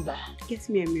day, Jemba. Get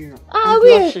me a mirror. Ah, I'm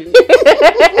blushing.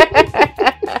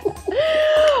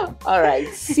 Alright,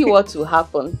 see what will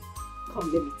happen.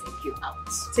 Come, let me take you out.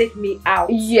 Take me out?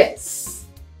 Yes.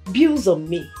 Bills on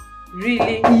me.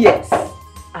 Really? Yes.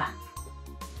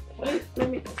 Let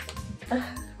me...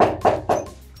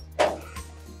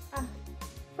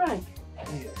 Frank.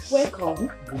 Yes.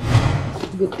 Welcome.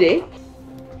 Good day.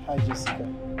 Hi, Jessica.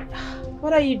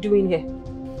 What are you doing here?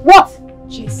 What?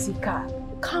 Jessica,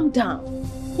 calm down.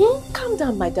 Calm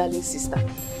down, my darling sister.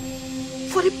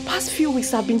 For the past few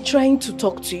weeks, I've been trying to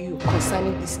talk to you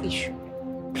concerning this issue.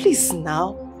 Please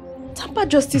now, tamper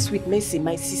justice with Mercy,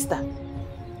 my sister.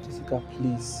 Jessica,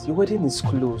 please. Your wedding is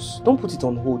close. Don't put it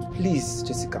on hold, please,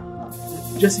 Jessica.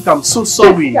 Jessica, I'm so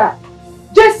sorry.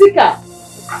 Jessica!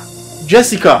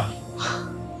 Jessica!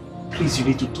 Please, you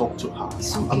need to talk to her.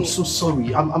 Okay. I'm so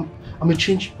sorry. I'm a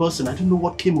changed person. I don't know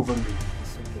what came over me.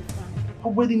 It's okay, Frank. Her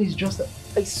wedding is just...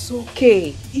 It's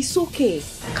okay. It's okay.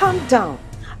 Calm down.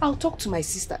 I'll talk to my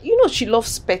sister. You know she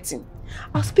loves petting.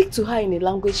 I'll speak to her in a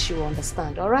language she will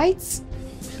understand, alright?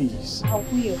 Please. I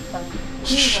will, Frank.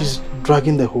 She's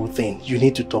dragging the whole thing. You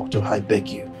need to talk to her, I beg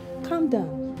you. Calm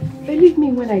down. Believe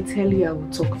me when I tell you I will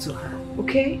talk to her,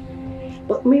 okay?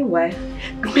 But meanwhile,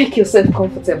 make yourself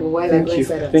comfortable while I go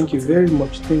inside and Thank you very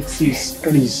much. Please,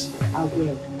 please. I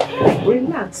will.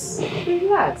 Relax.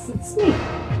 Relax. It's me.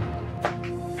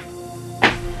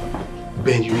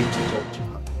 Ben, you need to talk to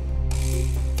her.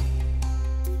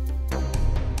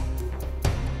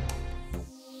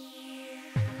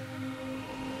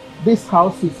 This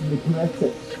house is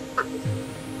neglected.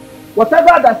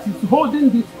 Whatever that is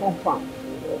holding this compound,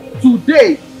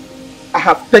 today I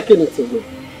have taken it away.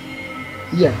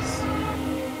 Yes.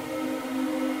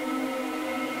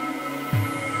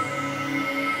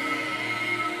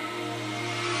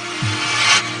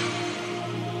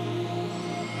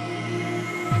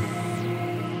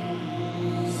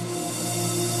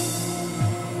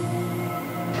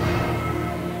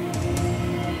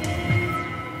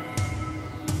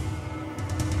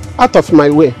 Out of my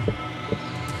way.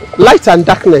 Light and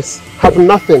darkness have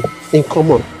nothing in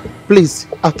common. Please,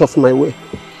 out of my way.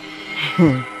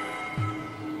 Only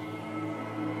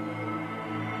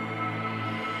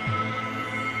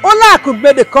I could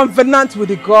make a covenant with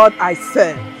the God I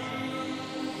serve.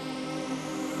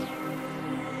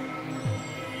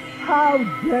 How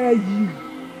dare you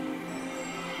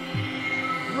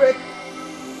break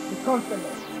the covenant?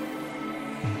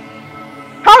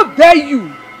 How dare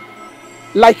you?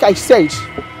 Like I said,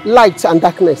 light and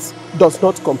darkness does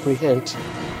not comprehend.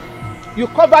 You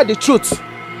cover the truth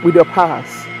with your powers.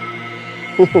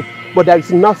 But there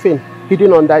is nothing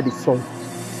hidden under the sun.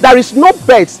 There is no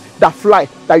birds that fly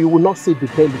that you will not see the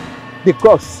belly. The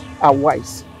gods are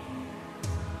wise.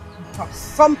 You have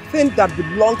something that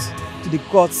belongs to the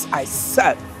gods I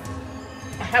serve.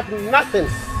 I have nothing.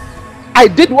 I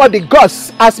did what the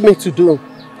gods asked me to do.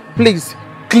 Please,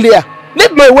 clear.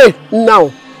 Leave my way now.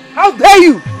 How dare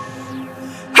you?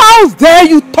 How dare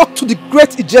you talk to the great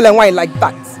Ijelenwai like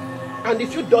that? And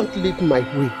if you don't leave my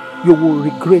way, you will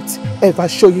regret ever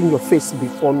showing your face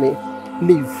before me.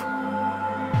 Leave.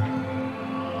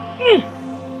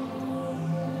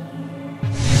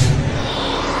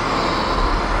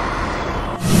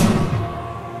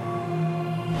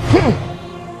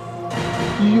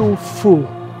 You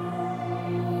fool.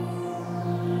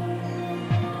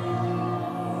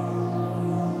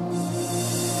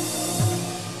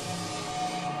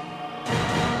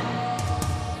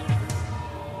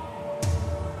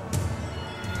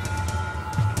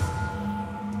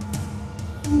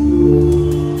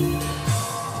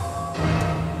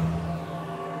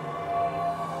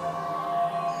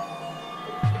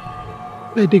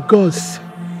 May the gods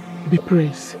be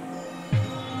praised.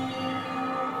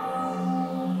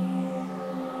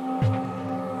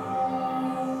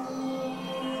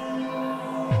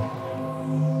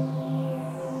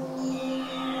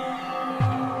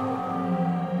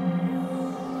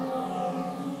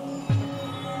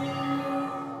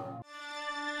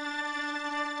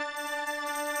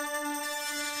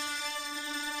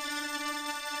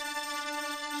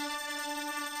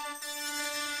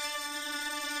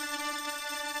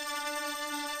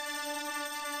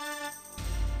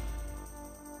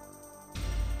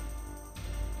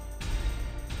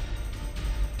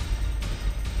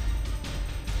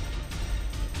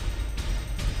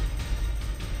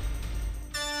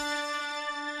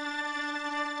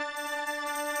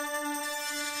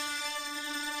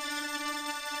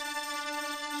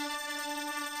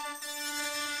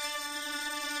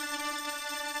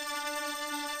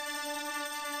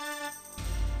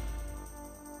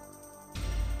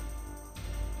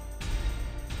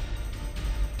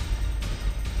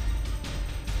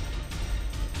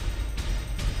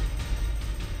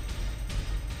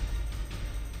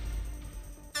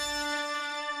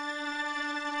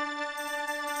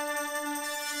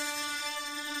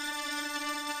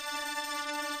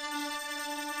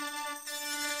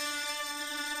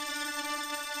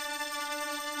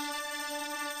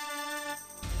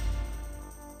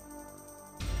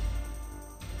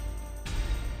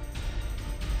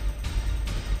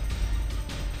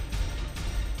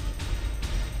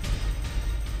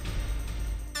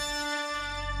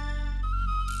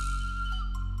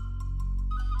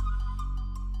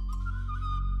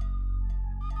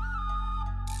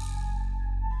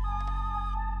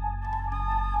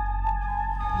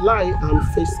 Lie and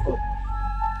face up.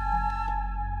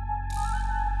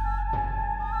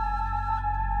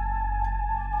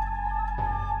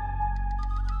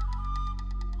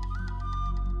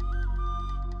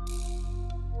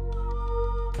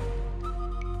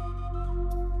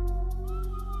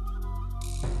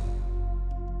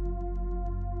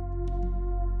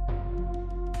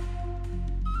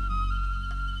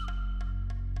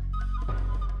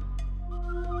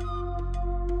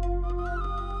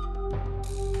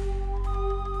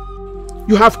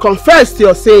 You have confessed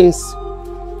your sins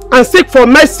and seek for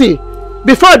mercy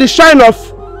before the shrine of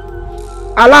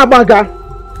Alabaga,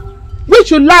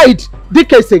 which you lied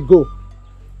decades ago.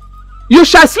 You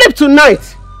shall sleep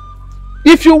tonight.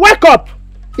 If you wake up,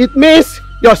 it means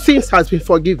your sins has been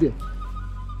forgiven.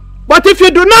 But if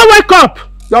you do not wake up,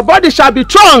 your body shall be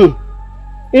thrown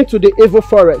into the evil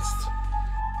forest.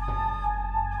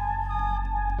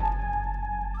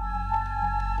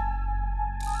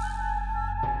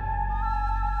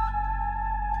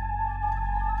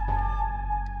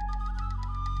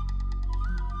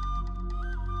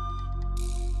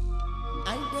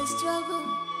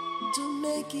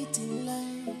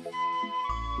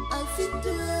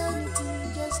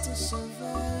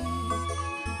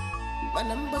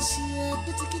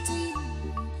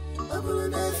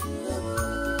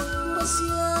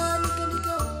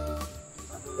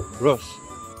 Bros.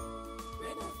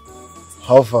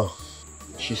 How far?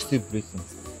 She's still breathing.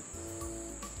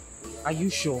 Are you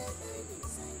sure?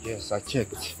 Yes, I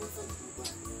checked.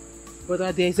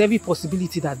 But there is every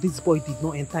possibility that this boy did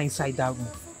not enter inside that room.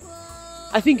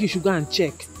 I think you should go and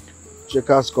check.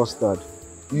 Checkers custard.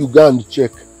 You go and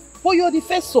check. But you're the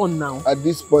first son now. At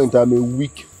this point, I'm a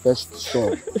weak first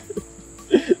son.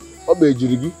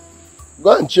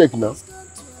 Go and check now.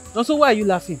 Also, why are you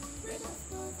laughing?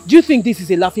 Do you think this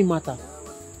is a laughing matter?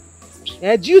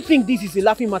 Do you think this is a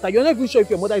laughing matter? You're not even sure if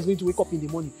your mother is going to wake up in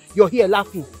the morning. You're here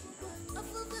laughing.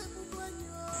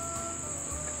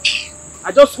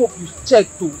 I just hope you check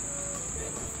too.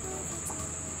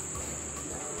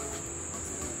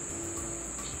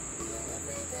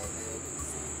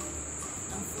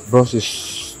 Bros,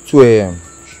 it's 2 AM.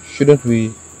 Shouldn't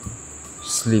we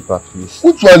sleep at least?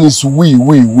 Which one is we?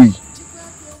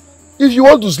 If you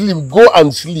want to sleep, go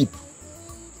and sleep.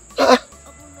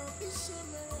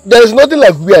 There is nothing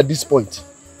like we at this point.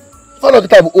 Find out the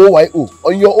time OYO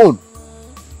on your own.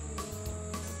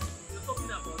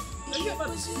 Can you ever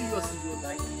be serious in your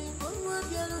life?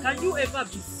 Can you ever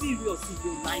be serious in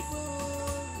your life?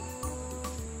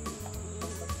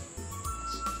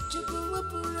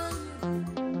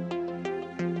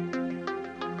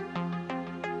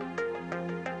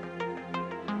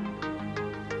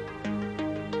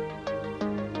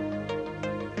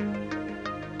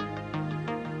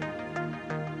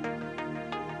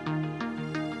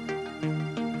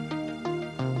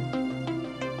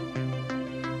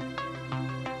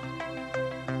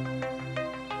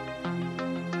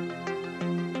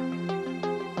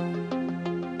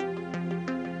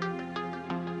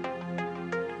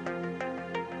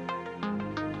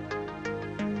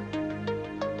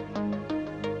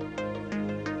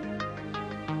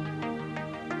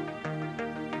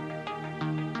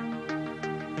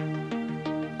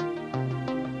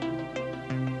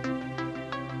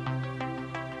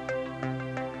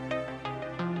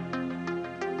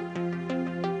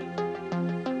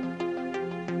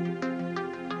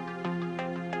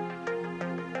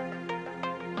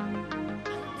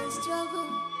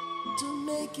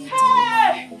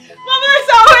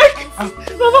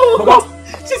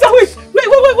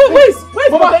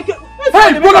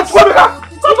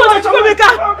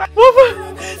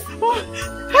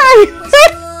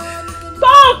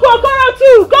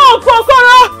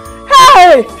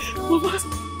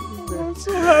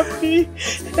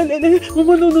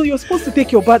 Mama, no, you're supposed to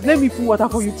take your bath. Let me put water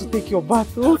for you to take your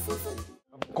bath. Oh.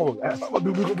 Come on,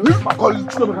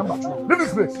 leave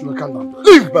this place. Calm down.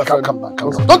 Leave, my friend. Calm down.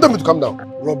 Don't tell me to calm down.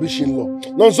 Rubbish in law.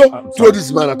 No, so throw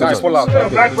this man at the fall out.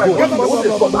 I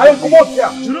come out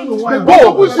here. You don't know why.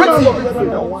 What's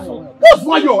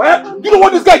why you? You know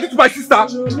what this guy did to my sister?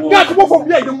 Yeah, come on from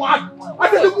here. The man. I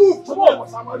said to move. Come on.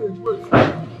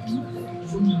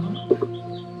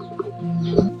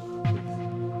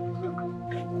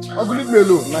 Leave me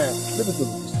alone. Leave it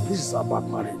alone. This is about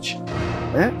marriage.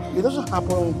 It doesn't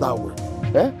happen that way.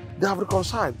 They have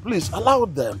reconciled. Please allow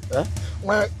them.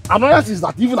 Another thing is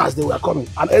that even as they were coming,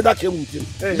 an elder came with him.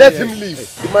 Let him leave.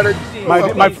 The marriage.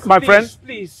 My friend,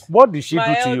 please. What did she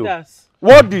do to you?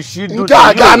 What did she do to you? No.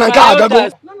 I'm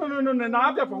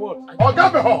there for what?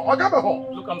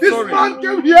 Look, I'm this sorry. man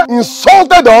came here,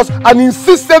 insulted us, and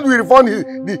insisted we refund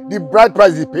the bride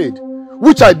price he paid.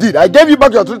 which I did. I gave you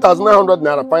back your 3,900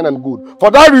 naira, fine and good.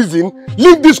 For that reason,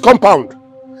 leave this compound.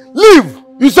 Leave!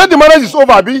 You said the marriage is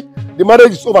over, Abi. The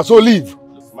marriage is over, so leave.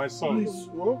 My son,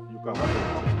 you can have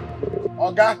it.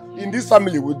 Oga, in this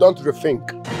family, we don't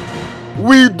rethink.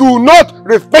 We do not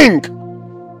rethink.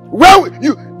 Well,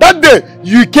 that day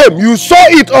you came, you saw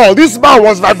it all. This man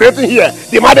was vibrating here.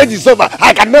 The marriage is over.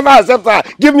 I can never accept her.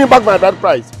 Give me back my bride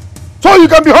price. So you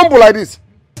can be humble like this.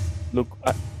 Look,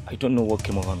 I don't know what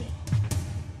came over me.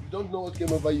 You don't know what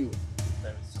came over you?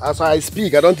 As I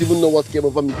speak, I don't even know what came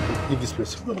over me. Leave this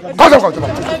place. Come on.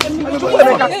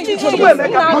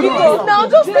 Now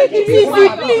just take it easy,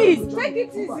 please. Take it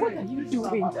easy. What are you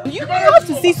doing? You have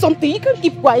to say something. You can't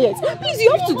keep quiet. Please,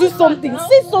 you have to do something.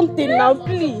 Say something now,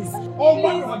 please.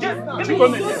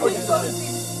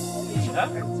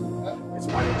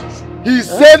 He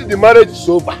said the marriage is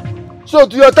over. So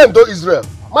to your time, though, Israel,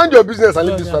 mind your business and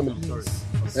leave this family.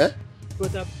 Eh?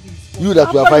 Brother, please. You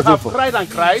that we are fighting for. Cried and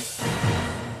cried.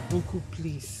 Uncle,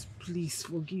 please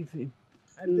forgive him.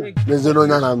 I beg Please,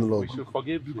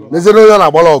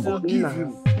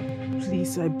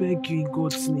 I beg you in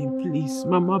God's name, please.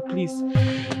 Mama, please.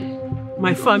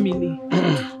 My family,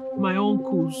 my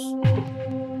uncles,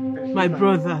 my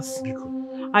brothers.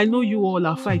 I know you all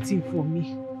are fighting for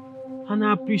me. And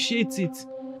I appreciate it.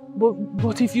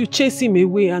 But if you chase him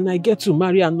away and I get to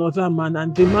marry another man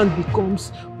and the man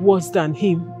becomes worse than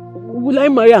him, will I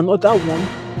marry another one?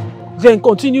 Then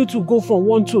continue to go from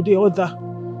one to the other.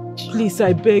 Please,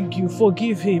 I beg you,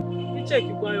 forgive him. Please,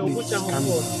 calm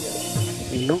down.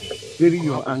 You know, bury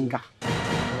your anger.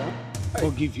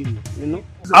 Forgive him, you know.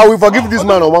 I will forgive this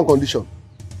man on one condition.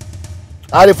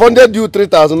 I refunded you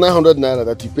 3,900 naira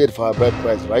that you paid for her bride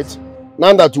price, right?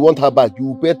 Now that you want her back, you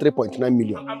will pay 3.9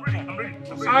 million. I'm ready.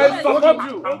 I support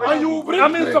you. And you will bring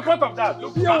I'm in support of that. I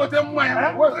will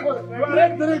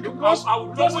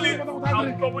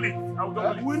double it.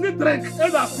 We need drink.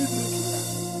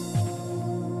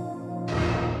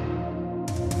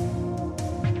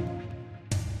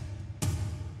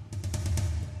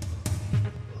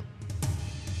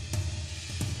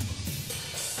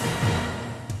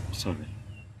 Sorry.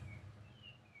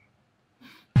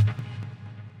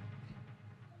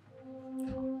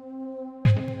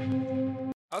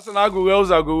 Asị na agụghe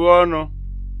ụzọ agụghe ọnụ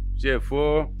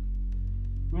chefuo.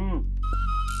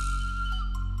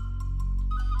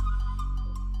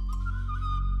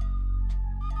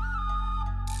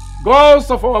 Gods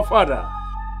of our Father,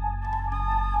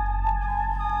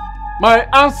 my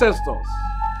ancestors,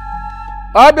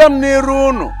 abịa m n'iru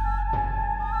unu,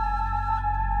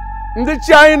 ndị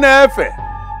chi anyị na-efe,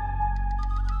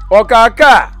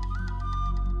 ọkaka,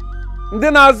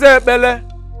 ndị na-aza ekpele,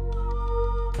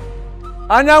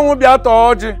 anyanwụ bịa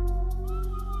tọọ ọjị,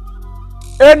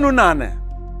 enu nane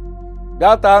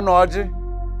bịa taa n'ọjị,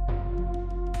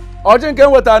 ọjị nke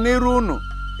m wetara n'iru unu,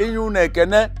 inye unu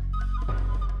ekene.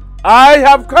 I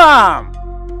have come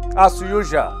as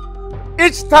usual.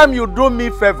 Each time you do me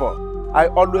favor, I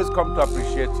always come to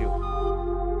appreciate you.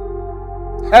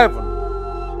 Heaven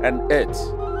and earth,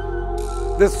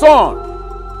 the sun,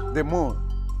 the moon,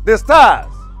 the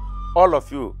stars, all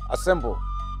of you assemble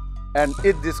and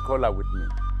eat this cola with me.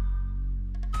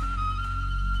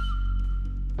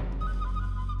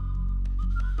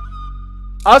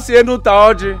 Asi enu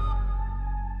taoji,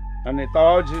 ani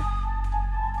taoji.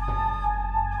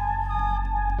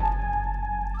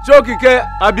 Chokike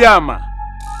Abiyama,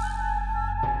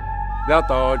 that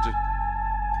taoji.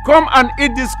 Come and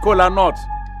eat this cola nut,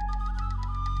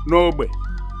 Nobe,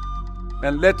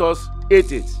 and let us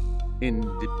eat it in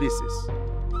the pieces.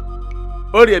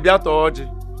 Ori bia taoji.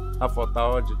 Afọta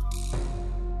ọjị,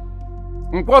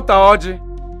 mkpọta ọjị,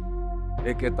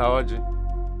 eketa ọjị,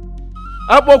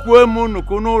 akpọkwuo m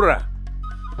nnukwu n'ụra,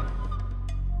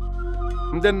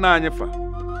 ndị nna anyị fa,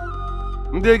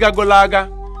 ndị gagola aga,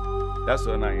 ya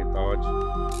so na anyị taa ọjị,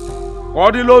 ka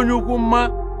ọ dịla onye ukwu mma,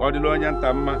 ka ọ dịla onye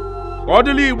nta mma, ka ọ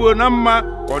dịla Igbo na mma,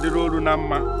 ka ọ dịla olu na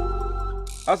mma.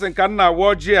 Asị nka nna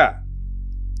awa ọjị a,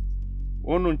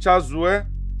 unu ncha zue,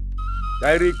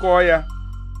 ka iri kọọ ya.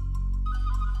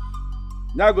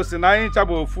 Nyagosi na anyị ncha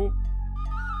bụ ofu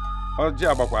ọjị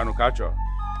agbakwanụ ka achọ.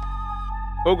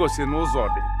 O gosi na ụzọ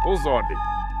dị,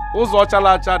 ụzọ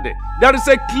chala acha dị. There is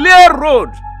a clear road.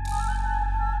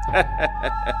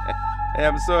 I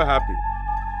am so happy.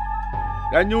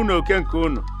 Ka nye unu oke nke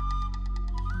unu.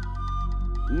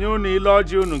 Nye unu ile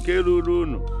ọjị unu nke ruru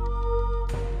unu.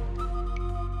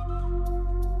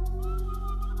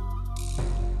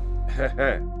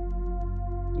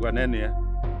 Ngwa nene ya.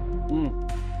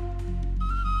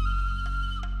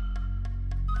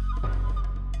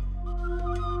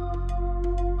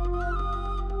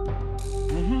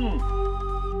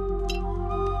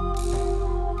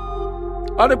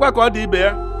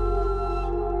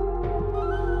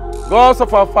 Gods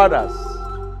of our fathers,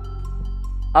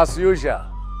 as usual,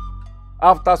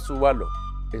 after swallow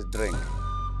is drink.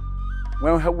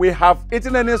 When we have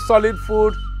eaten any solid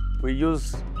food, we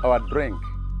use our drink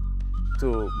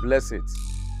to bless it.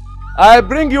 I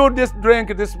bring you this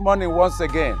drink this morning once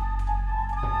again.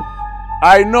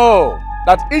 I know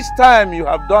that each time you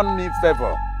have done me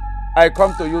favor, I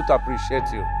come to you to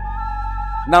appreciate you.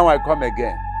 Now I come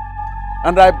again.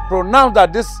 And I pronounce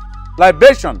that this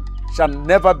libation shall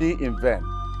never be in vain.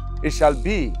 It shall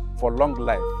be for long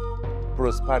life,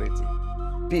 prosperity,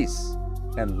 peace,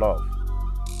 and love.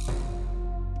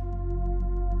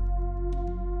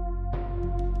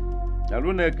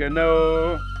 Nalune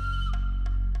keneo.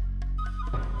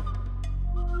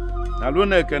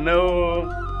 Nalune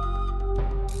keneo.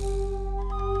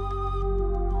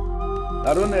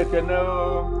 Nalune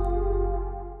keneo.